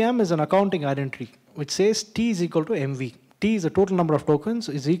QTM is an accounting identity, which says T is equal to MV. T is the total number of tokens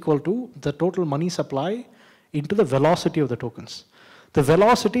is equal to the total money supply into the velocity of the tokens. The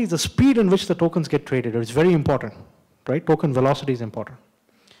velocity is the speed in which the tokens get traded. It's very important, right? Token velocity is important.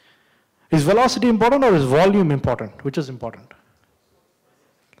 Is velocity important or is volume important? Which is important?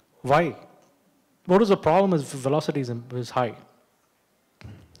 Why? What is the problem if velocity is high?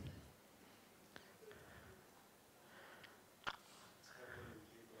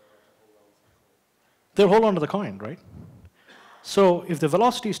 They'll hold on to the coin, right? So if the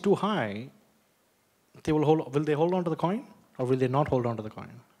velocity is too high, will they hold on to the coin, or will they not hold on to the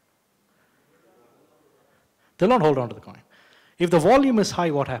coin? They'll not hold on to the coin. If the volume is high,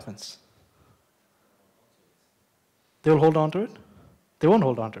 what happens? They will hold on to it? They won't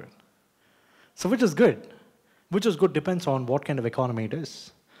hold on to it. So which is good? Which is good depends on what kind of economy it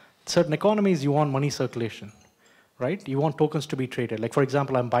is. Certain economies, you want money circulation, right? You want tokens to be traded. Like, for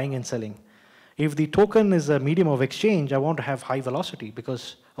example, I'm buying and selling. If the token is a medium of exchange, I want to have high velocity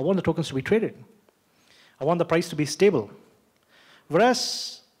because I want the tokens to be traded. I want the price to be stable.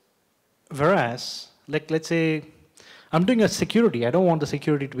 Whereas, like, let's say, I'm doing a security. I don't want the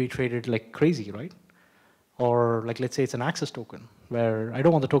security to be traded like crazy, right? Or like, let's say it's an access token, where I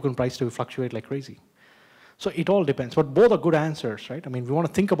don't want the token price to fluctuate like crazy. So it all depends, but both are good answers, right? I mean, we want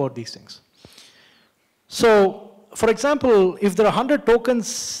to think about these things. So, for example, if there are 100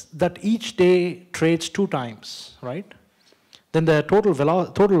 tokens that each day trades 2 times, right? Then the total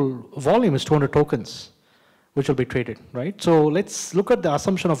volume is 200 tokens, which will be traded, right? So let's look at the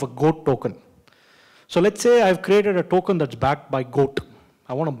assumption of a GOAT token. So let's say I've created a token that's backed by GOAT.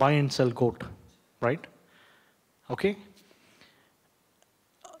 I want to buy and sell GOAT, right? Okay?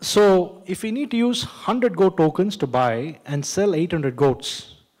 So if we need to use 100 GOAT tokens to buy and sell 800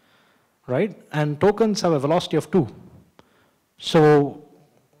 GOATs, right? And tokens have a velocity of 2. So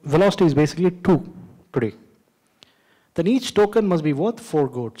velocity is basically 2 today. Then each token must be worth 4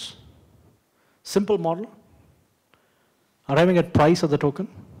 GOATs. Simple model. Arriving at price of the token.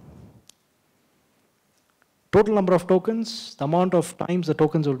 Total number of tokens, the amount of times the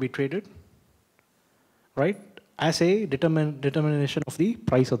tokens will be traded, right? As a determination of the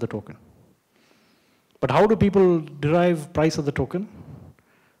price of the token. But how do people derive price of the token?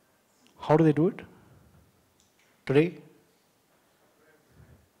 How do they do it? Today?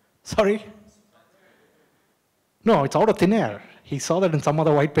 Sorry? No, it's out of thin air. He saw that in some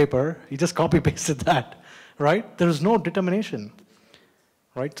other white paper. He just copy-pasted that, right? There is no determination,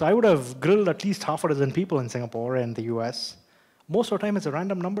 right? So I would have grilled at least half a dozen people in Singapore and the US. Most of the time, it's a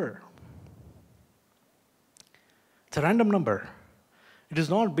random number. It's a random number. It is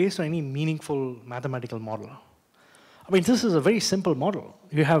not based on any meaningful mathematical model. I mean, this is a very simple model.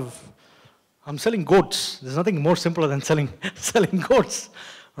 You have, I'm selling goats. There's nothing more simpler than selling goats,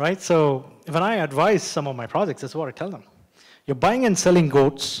 right? So when I advise some of my projects, that's what I tell them. You're buying and selling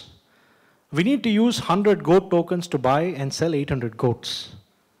goats, We need to use 100 goat tokens to buy and sell 800 goats.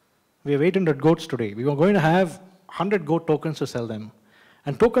 We have 800 goats today. We are going to have 100 goat tokens to sell them.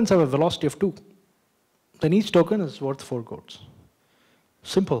 And tokens have a velocity of 2. Then each token is worth 4 goats.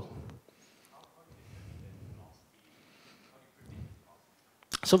 Simple.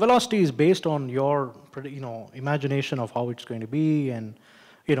 So velocity is based on your imagination of how it's going to be, and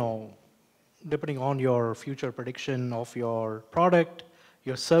depending on your future prediction of your product,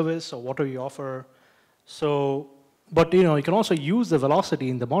 your service, or whatever you offer. So, but you can also use the velocity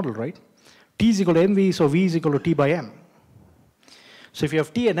in the model, right? T is equal to mv, so v is equal to t by m. So if you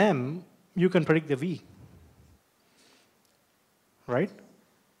have t and m, you can predict the v, right?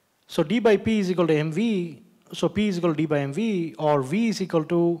 So d by p is equal to mv, so p is equal to d by mv, or v is equal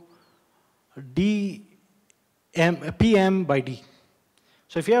to pm by d.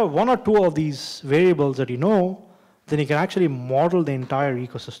 So if you have 1 or 2 of these variables that you know, then you can actually model the entire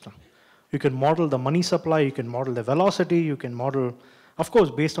ecosystem. You can model the money supply, you can model the velocity, you can model, of course,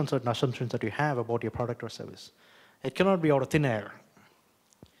 based on certain assumptions that you have about your product or service. It cannot be out of thin air,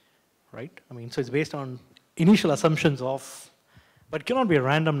 right? I mean, so it's based on initial assumptions of, but it cannot be a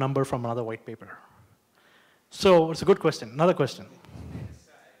random number from another white paper. So it's a good question. Another question.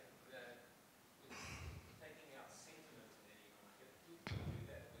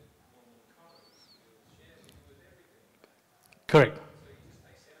 Correct.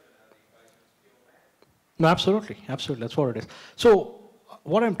 No, absolutely, absolutely. That's what it is. So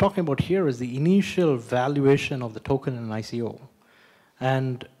what I'm talking about here is the initial valuation of the token in an ICO,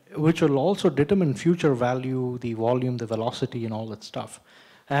 and which will also determine future value, the volume, the velocity, and all that stuff.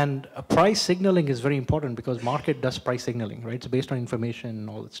 And price signaling is very important because market does price signaling, right? It's based on information and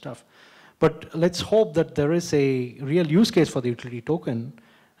all that stuff. But let's hope that there is a real use case for the utility token,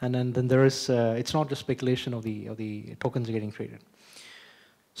 and then there is, it's not just speculation of the tokens getting traded.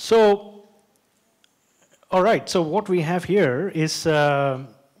 So, all right, so what we have here is value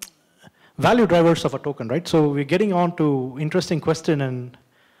drivers of a token, right? So we're getting on to interesting question, and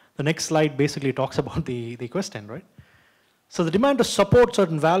the next slide basically talks about the question, right? So the demand to support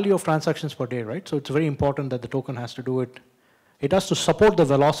certain value of transactions per day, right? So it's very important that the token has to do it. It has to support the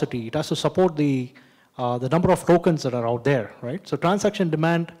velocity. It has to support the number of tokens that are out there, right? So transaction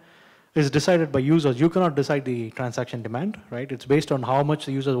demand is decided by users. You cannot decide the transaction demand, right? It's based on how much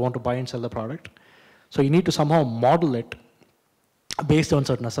the users want to buy and sell the product. So you need to somehow model it based on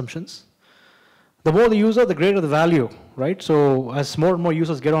certain assumptions. The more the user, the greater the value, right? So as more and more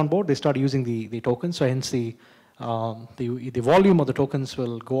users get on board, they start using the tokens. So hence the volume of the tokens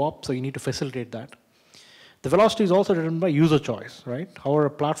will go up. So you need to facilitate that. The velocity is also determined by user choice, right? How a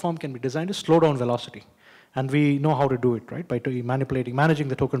platform can be designed to slow down velocity. And we know how to do it, right? By managing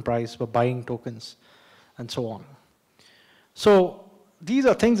the token price, by buying tokens, and so on. So these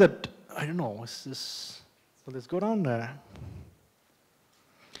are things that, I don't know, will this go down?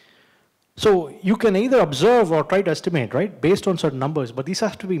 So you can either observe or try to estimate, right? Based on certain numbers, but these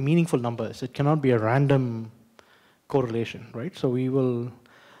have to be meaningful numbers. It cannot be a random correlation, right? So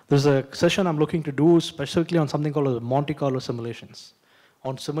there's a session I'm looking to do specifically on something called Monte Carlo simulations,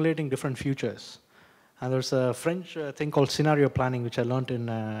 on simulating different futures. And there's a French thing called scenario planning, which I learned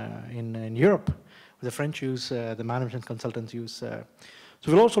in Europe. The French use, the management consultants use. So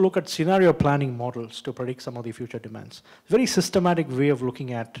we'll also look at scenario planning models to predict some of the future demands. Very systematic way of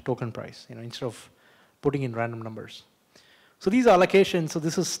looking at token price, instead of putting in random numbers. So these are allocations. So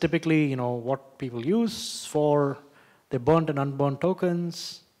this is typically, what people use for the burnt and unburnt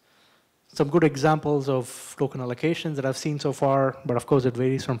tokens. Some good examples of token allocations that I've seen so far, but of course it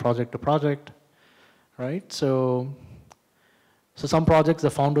varies from project to project. Right, so some projects, the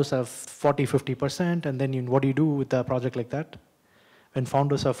founders have 40, 50%, and then what do you do with a project like that? When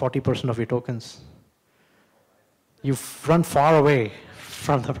founders have 40% of your tokens, you run far away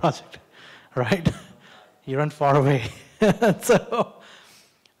from the project, right? You run far away.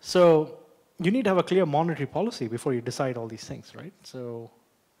 So you need to have a clear monetary policy before you decide all these things, right? So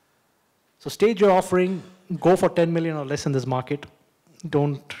stage your offering, go for 10 million or less in this market.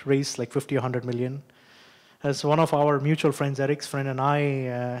 Don't raise like 50 or 100 million. As one of our mutual friends, Eric's friend and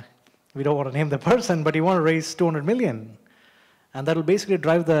I, we don't want to name the person, but he want to raise 200 million. And that will basically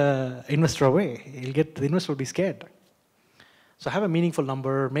drive the investor away. The investor will be scared. So have a meaningful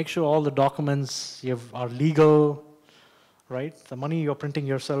number, make sure all the documents are legal, right? The money you're printing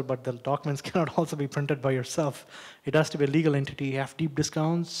yourself, but the documents cannot also be printed by yourself. It has to be a legal entity. Have deep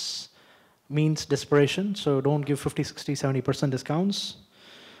discounts means desperation, so don't give 50, 60, 70% discounts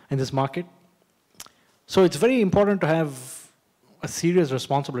in this market. So it's very important to have a serious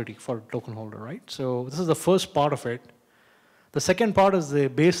responsibility for a token holder, right? So this is the first part of it. The second part is the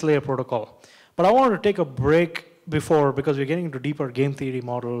base layer protocol. But I wanted to take a break before, because we're getting into deeper game theory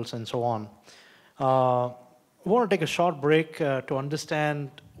models and so on. I want to take a short break to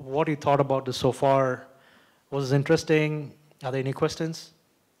understand what you thought about this so far. Was this interesting? Are there any questions?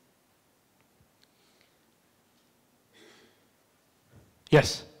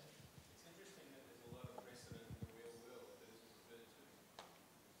 Yes? It's interesting that there's a lot of precedent in the real world that is referred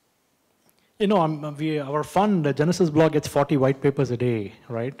to. You know, our fund, the Genesis blog, gets 40 white papers a day,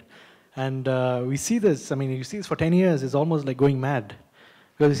 right? And we see this, I mean, you see this for 10 years, it's almost like going mad.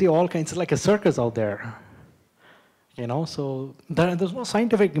 Because you see all kinds, it's like a circus out there. You know, so there's no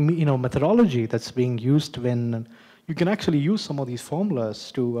scientific, methodology that's being used when you can actually use some of these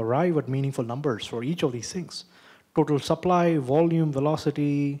formulas to arrive at meaningful numbers for each of these things. Total supply, volume,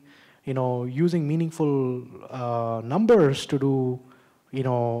 velocity, using meaningful numbers to do,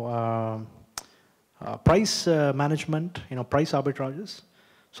 price management, price arbitrages.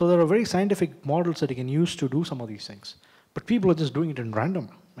 So there are very scientific models that you can use to do some of these things. But people are just doing it in random.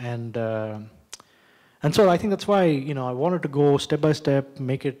 And so I think that's why, I wanted to go step by step,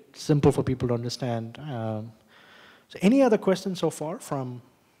 make it simple for people to understand. So any other questions so far from?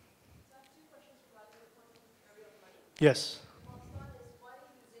 So I have two questions regarding the quantum area of money. Yes. One is, why are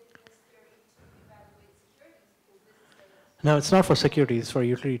you using this theory to evaluate securities? Because this is saying No, it's not for securities, it's for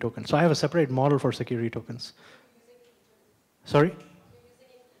utility tokens. So I have a separate model for security tokens. you're using utilities. Sorry? You're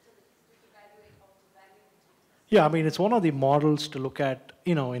using utilities to evaluate or to value utilities. Yeah, I mean, it's one of the models to look at,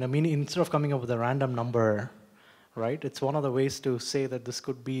 instead of coming up with a random number, right? It's one of the ways to say that this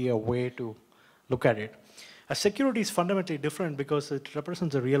could be a way to look at it. A security is fundamentally different because it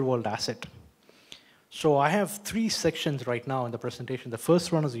represents a real world asset. So I have 3 sections right now in the presentation. The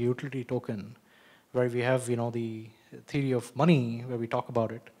first one is a utility token, where we have, the theory of money, where we talk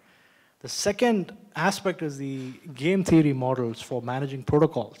about it. The second aspect is the game theory models for managing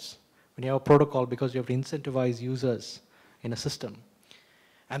protocols. When you have a protocol, because you have to incentivize users in a system.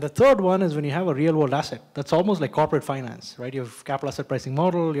 And the third one is when you have a real world asset. That's almost like corporate finance, right? You have capital asset pricing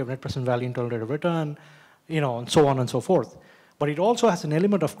model, you have net present value internal rate of return, and so on and so forth. But it also has an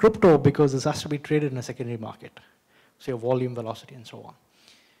element of crypto because this has to be traded in a secondary market. So your volume, velocity, and so on.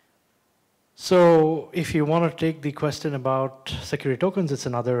 So if you want to take the question about security tokens, it's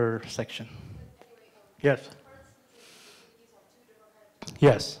another section. But anyway, Yes. currencies and utilities have two different kinds of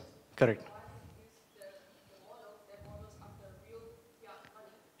Yes, correct. So I have used the model that models after real fiat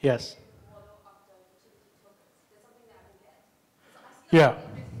money. Yes. And the model after utility tokens. That's something that I don't get. So I see Yeah.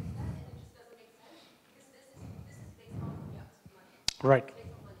 that they use that and it just doesn't make sense because this is based on fiat money. Right. It's based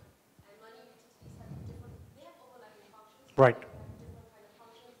on money. And money utilities have different, they have overlapping functions. Right. They have different kind of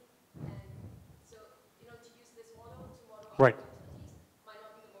functions. And so, to use this model to model Right. utilities might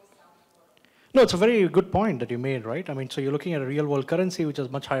not be the most sound model. No, it's a very good point that you made, right? I mean, so you're looking at a real world currency which has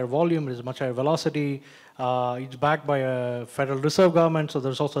much higher volume, it has much higher velocity, it's backed by a Federal Reserve government, so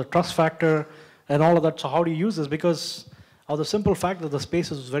there's also a trust factor and all of that. So how do you use this? Because of the simple fact that the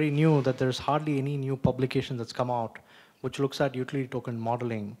space is very new, that there's hardly any new publication that's come out which looks at utility token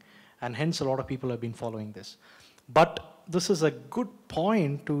modeling, and hence a lot of people have been following this. But this is a good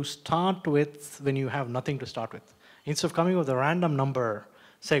point to start with when you have nothing to start with. Instead of coming with a random number,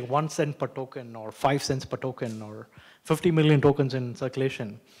 say 1 cent per token or 5 cents per token or 50 million tokens in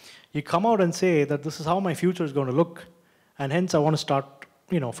circulation, you come out and say that this is how my future is going to look, and hence I want to start,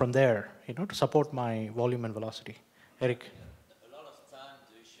 from there, to support my volume and velocity. Eric. A lot of time,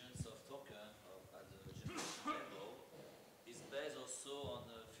 the issuance of token at the generation level is based also on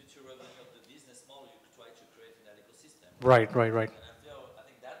the future revenue of the business model you try to create in that ecosystem. Right. And I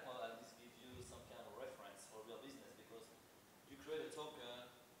think that model at least gives you some kind of reference for real business because you create a token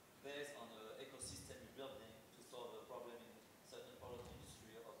based on the ecosystem you're building to solve a problem in certain part of the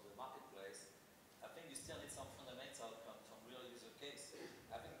industry of the marketplace. I think you still need some fundamental outcome from real user case.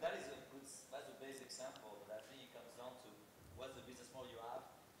 I think that's a basic example, but I think it comes down to what's the business model you have,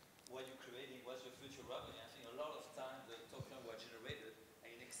 what you're creating, what's your future revenue. I think a lot of time the token were generated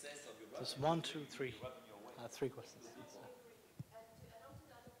in excess of your revenue. Just 1, 2, 3. Revenue away. 3 questions. And to add on to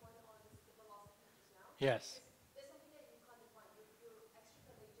the other point on the velocity just now, Yes. there's something that you can't define. You're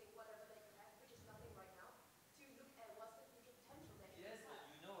extrapolating whatever that you have, which is nothing right now, to look at what's the future potential that you Yes, have.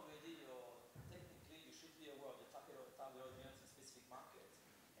 but you know already, technically, you should be aware of the target audience in specific market,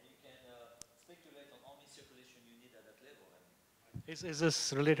 and you can speculate on how many circulation you need at that level. Is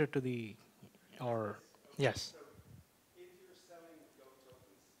this related to the, or, yes. So if you're selling goat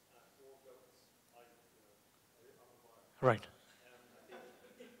tokens at 4 goats, I'm a buyer. Right.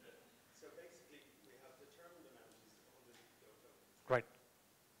 So basically, we have determined amounts underneath the goat tokens. Right.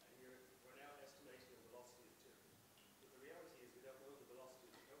 And we're now estimating a velocity of 2. But the reality is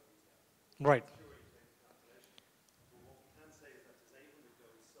Right. security to make the calculation. But what we can say is that there's 800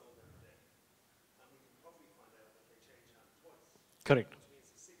 goats sold every day. And we can probably find out that they change hands twice. Correct. Which means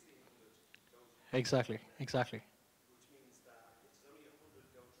there's 1,600 goats. Exactly. Exactly. Which means that if there's only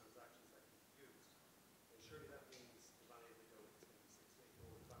 100 goat transactions that can be used, then surely that means the value of the goat is going to be 16,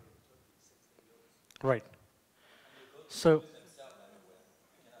 or the value of the token is 16 goats. Right. So,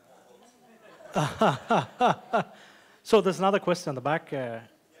 so there's another question on the back,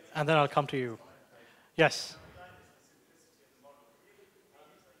 and then I'll come to you. Yes.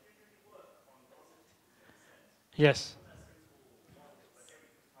 Yes.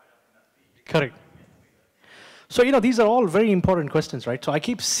 Correct. So, these are all very important questions, right? So I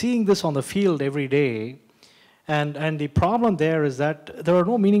keep seeing this on the field every day, and the problem there is that there are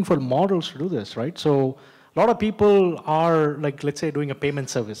no meaningful models to do this, right? So a lot of people are, like, let's say, doing a payment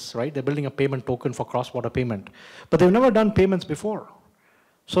service, right? They're building a payment token for cross-border payment, but they've never done payments before.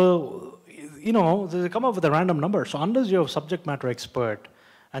 So, they come up with a random number. So unless you're a subject matter expert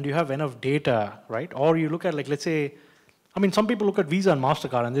and you have enough data, right? Or you look at, like, let's say, some people look at Visa and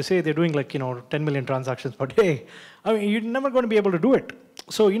MasterCard and they say they're doing, like, 10 million transactions per day. You're never going to be able to do it.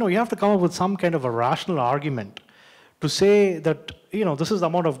 So, you have to come up with some kind of a rational argument to say that, this is the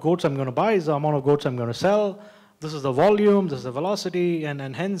amount of goats I'm going to buy, is the amount of goats I'm going to sell, this is the volume, this is the velocity,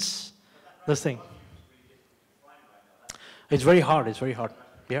 and hence this thing. It's very hard,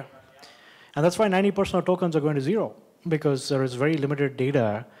 yeah. And that's why 90% of tokens are going to zero, because there is very limited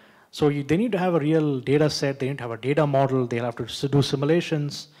data. So they need to have a real data set, they need to have a data model, they'll have to do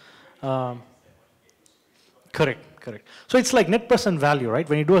simulations. Correct. So it's like net present value, right?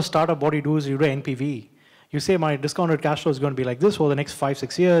 When you do a startup, what you do is you do NPV. You say my discounted cash flow is going to be like this over the next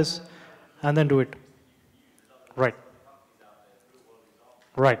 5-6 years, and then do it. Right.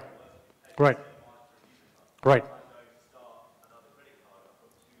 Correct.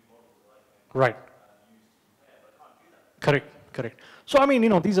 So,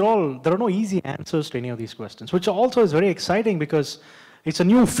 these are all, there are no easy answers to any of these questions, which also is very exciting because it's a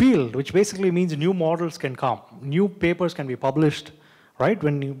new field, which basically means new models can come. New papers can be published, right,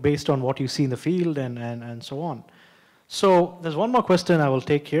 based on what you see in the field and so on. So there's one more question I will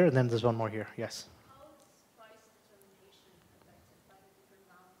take here, and then there's one more here. Yes? How is price determination affected by the different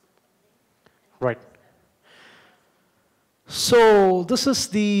rounds of funding? Right. So this is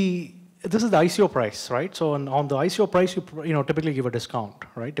the ICO price, right? So on the ICO price, you typically give a discount,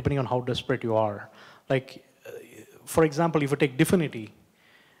 right? Depending on how desperate you are. Like, for example, if you take Definity,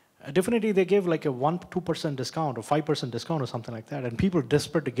 they gave like a 1-2% discount or 5% discount or something like that, and people are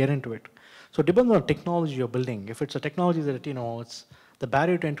desperate to get into it. So it depends on the technology you're building. If it's a technology that, it's the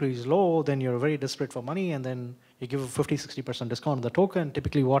barrier to entry is low, then you're very desperate for money, and then you give a 50-60% discount on the token.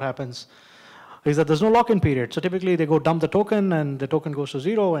 Typically what happens is that there's no lock-in period. So typically they go dump the token, and the token goes to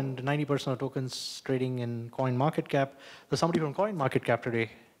zero, and 90% of tokens trading in CoinMarketCap. There's somebody from CoinMarketCap today.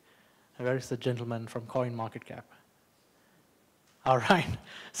 Where is the gentleman from CoinMarketCap? All right.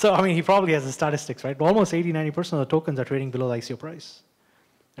 So, he probably has the statistics, right? Almost 80-90% of the tokens are trading below the ICO price.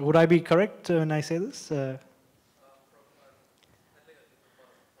 Would I be correct when I say this?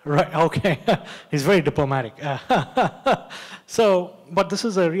 Right, okay. He's very diplomatic. So, but this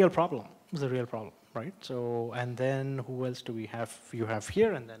is a real problem. This is a real problem, right? So, and then who else do we have? You have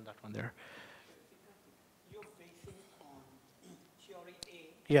here, and then that one there. You're basing on theory A,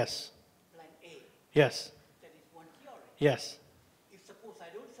 Yes. plan A. Yes. That is one theory. Yes. If suppose I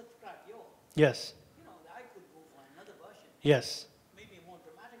don't subscribe yours, Yes. I could go for another version, Yes. maybe a more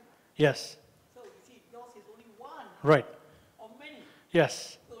dramatic one. Yes. So you see, yours is only one Right. of many.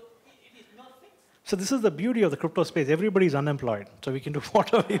 Yes. So it is not fixed. So this is the beauty of the crypto space. Everybody's unemployed, so we can do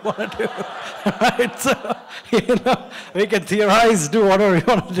whatever we want to do, right? So, we can theorize, do whatever we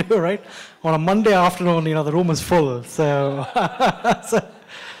want to do, right? On a Monday afternoon, the room is full. So,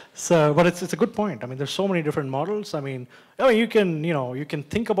 but it's a good point. There's so many different models. You can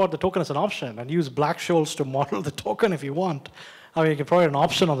think about the token as an option and use Black-Scholes to model the token if you want. You can provide an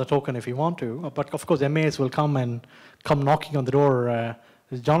option on the token if you want to. But of course, MAs will come knocking on the door.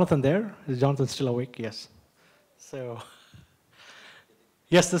 Is Jonathan there? Is Jonathan still awake? Yes. So,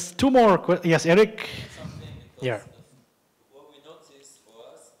 yes, there's two more. Yes, Eric. Yeah. What we notice for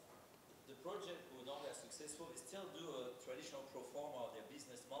us, the project who normally are successful, they still do a traditional pro forma of their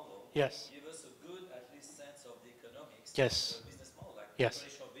business model. Yes. Give us a good, at least, sense of the economics Yes. of the business model, like Yes.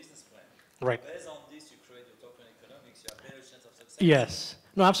 traditional business plan. Right. Based on this, you create your token economics, you have better chance of success. Yes.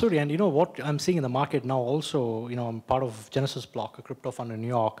 No, absolutely. And what I'm seeing in the market now also, I'm part of Genesis Block, a crypto fund in New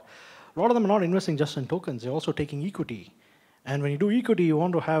York. A lot of them are not investing just in tokens. They're also taking equity. And when you do equity, you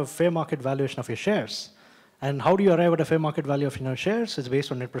want to have fair market valuation of your shares. And how do you arrive at a fair market value of shares? It's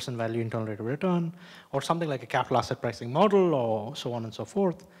based on net present value, internal rate of return, or something like a capital asset pricing model, or so on and so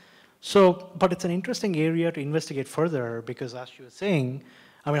forth. So, but it's an interesting area to investigate further because, as you were saying,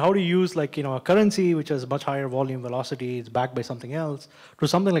 I mean, how do you use like a currency which has much higher volume velocity, it's backed by something else, to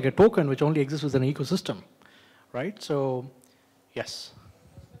something like a token which only exists within an ecosystem, right? So, yes.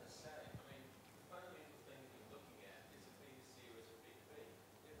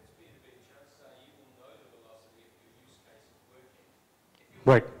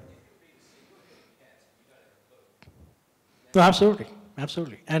 Right. No, absolutely,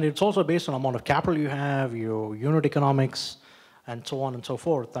 absolutely. And it's also based on amount of capital you have, your unit economics, and so on and so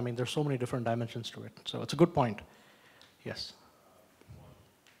forth. I mean, there's so many different dimensions to it. So it's a good point. Yes.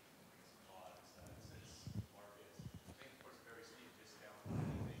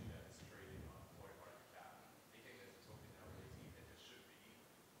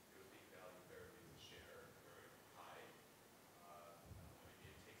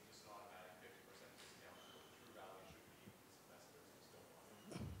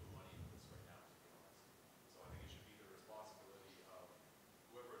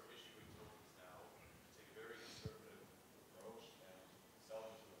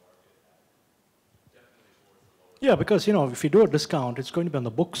 Yeah, because if you do a discount, it's going to be on the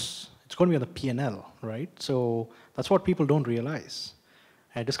books. It's going to be on the P&L, right? So that's what people don't realize.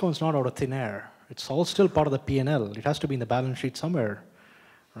 A discount's not out of thin air. It's all still part of the P&L. It has to be in the balance sheet somewhere,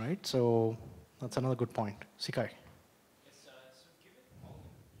 right? So that's another good point. Sikai.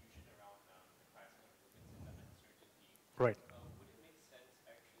 Right.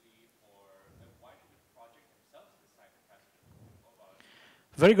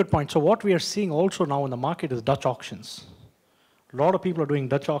 Very good point. So what we are seeing also now in the market is Dutch auctions. A lot of people are doing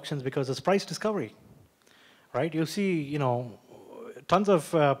Dutch auctions because it's price discovery, right? You see, tons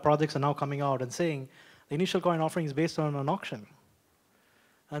of projects are now coming out and saying the initial coin offering is based on an auction.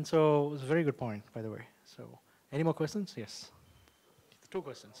 And so it's a very good point, by the way. So any more questions? Yes. 2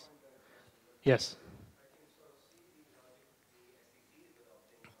 questions. Yes.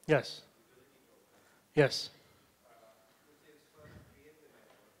 Yes. Yes.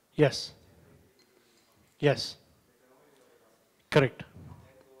 Yes. Yes. Correct.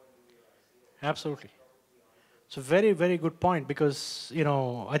 Absolutely. It's a very, very good point because,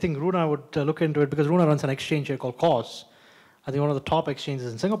 I think Runa would look into it because Runa runs an exchange here called COS. I think one of the top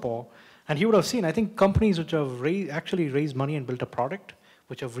exchanges in Singapore. And he would have seen, I think, companies which have actually raised money and built a product,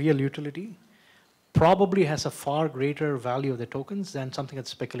 which have real utility, probably has a far greater value of the tokens than something that's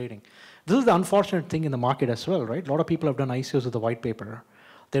speculating. This is the unfortunate thing in the market as well, right? A lot of people have done ICOs with the white paper.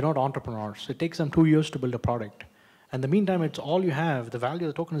 They're not entrepreneurs. It takes them 2 years to build a product. And in the meantime, it's all you have. The value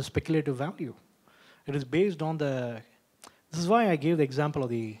of the token is speculative value. It is based on this is why I gave the example of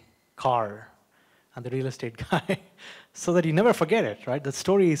the car and the real estate guy, so that you never forget it, right? The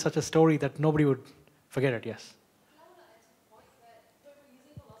story is such a story that nobody would forget it, yes.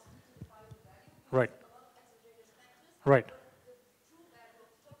 Right. Right.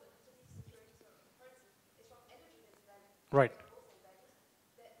 Right.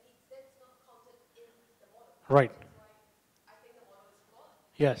 Right.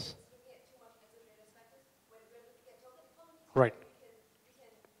 Yes. Right.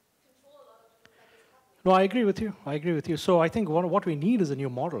 No, I agree with you. I agree with you. So I think what we need is a new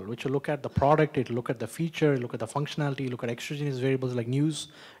model, which will look at the product, it will look at the feature, look at the functionality, look at exogenous variables like news,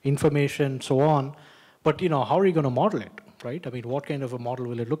 information, so on. But how are you going to model it, right? I mean, what kind of a model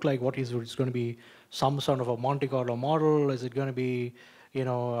will it look like? What is it's going to be some sort of a Monte Carlo model? Is it going to be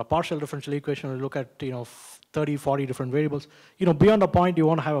a partial differential equation? Will look at 30, 40 different variables? Beyond a point, you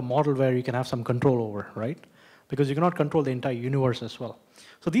want to have a model where you can have some control over, right? Because you cannot control the entire universe as well.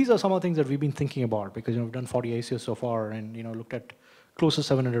 So these are some of the things that we've been thinking about because we've done 40 ICOs so far and looked at close to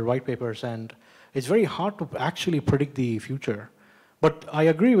 700 white papers, and it's very hard to actually predict the future. But I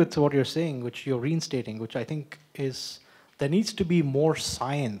agree with what you're saying, which you're reinstating, which I think is there needs to be more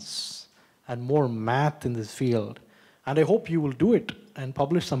science and more math in this field. And I hope you will do it and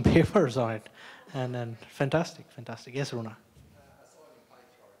publish some papers on it. And fantastic, fantastic. Yes, Runa.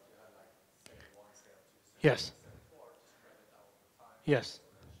 Yes. Yes.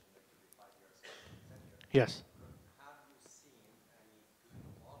 Yes. Have you seen any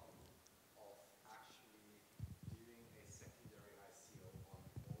good model of actually doing a secondary ICO on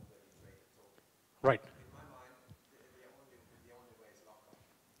already traded token? Right. In my mind, the only way is lockup.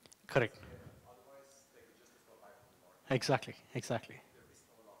 Correct. Otherwise, they could just as well buy from the market. Exactly. Exactly. There is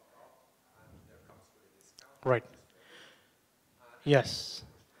no lockup, and there comes with a discount. Right. Yes.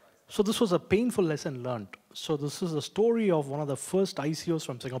 So this was a painful lesson learned. So this is the story of one of the first ICOs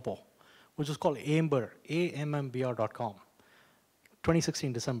from Singapore, which was called Amber, AMMBR.com.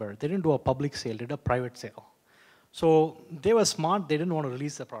 2016 December. They didn't do a public sale, they did a private sale. So they were smart, they didn't want to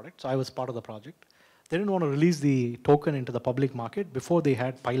release the product, so I was part of the project. They didn't want to release the token into the public market before they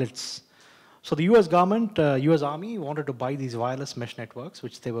had pilots. So the US government, US Army wanted to buy these wireless mesh networks,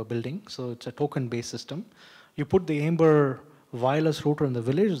 which they were building. So it's a token-based system. You put the Amber wireless router in the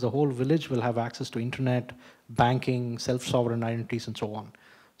village, the whole village will have access to internet, banking, self-sovereign identities, and so on.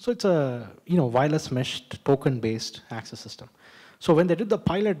 So it's a wireless mesh token-based access system. So when they did the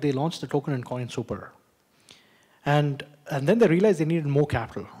pilot, they launched the token in CoinSuper. And then they realized they needed more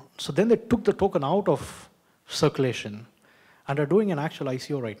capital. So then they took the token out of circulation and are doing an actual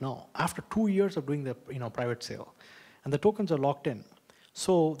ICO right now, after 2 years of doing the private sale. And the tokens are locked in.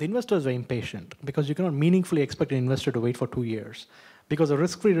 So the investors were impatient because you cannot meaningfully expect an investor to wait for 2 years because the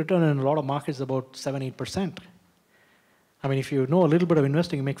risk-free return in a lot of markets is about 7–8%. I mean, if you know a little bit of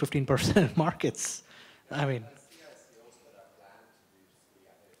investing, you make 15% in markets. I mean,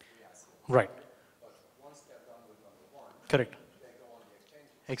 right. Correct.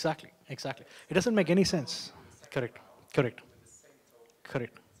 Exactly, exactly. It doesn't make any sense. Correct, correct,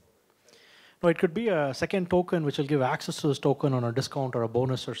 correct. No, it could be a second token which will give access to this token on a discount or a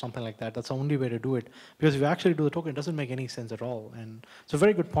bonus or something like that. That's the only way to do it. Because if you actually do the token, it doesn't make any sense at all. And it's a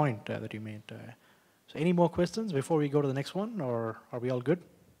very good point that you made. So any more questions before we go to the next one, or are we all good?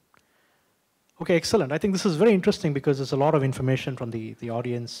 Okay, excellent. I think this is very interesting because there's a lot of information from the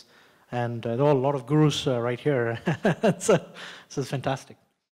audience. And there are a lot of gurus right here. So it's fantastic.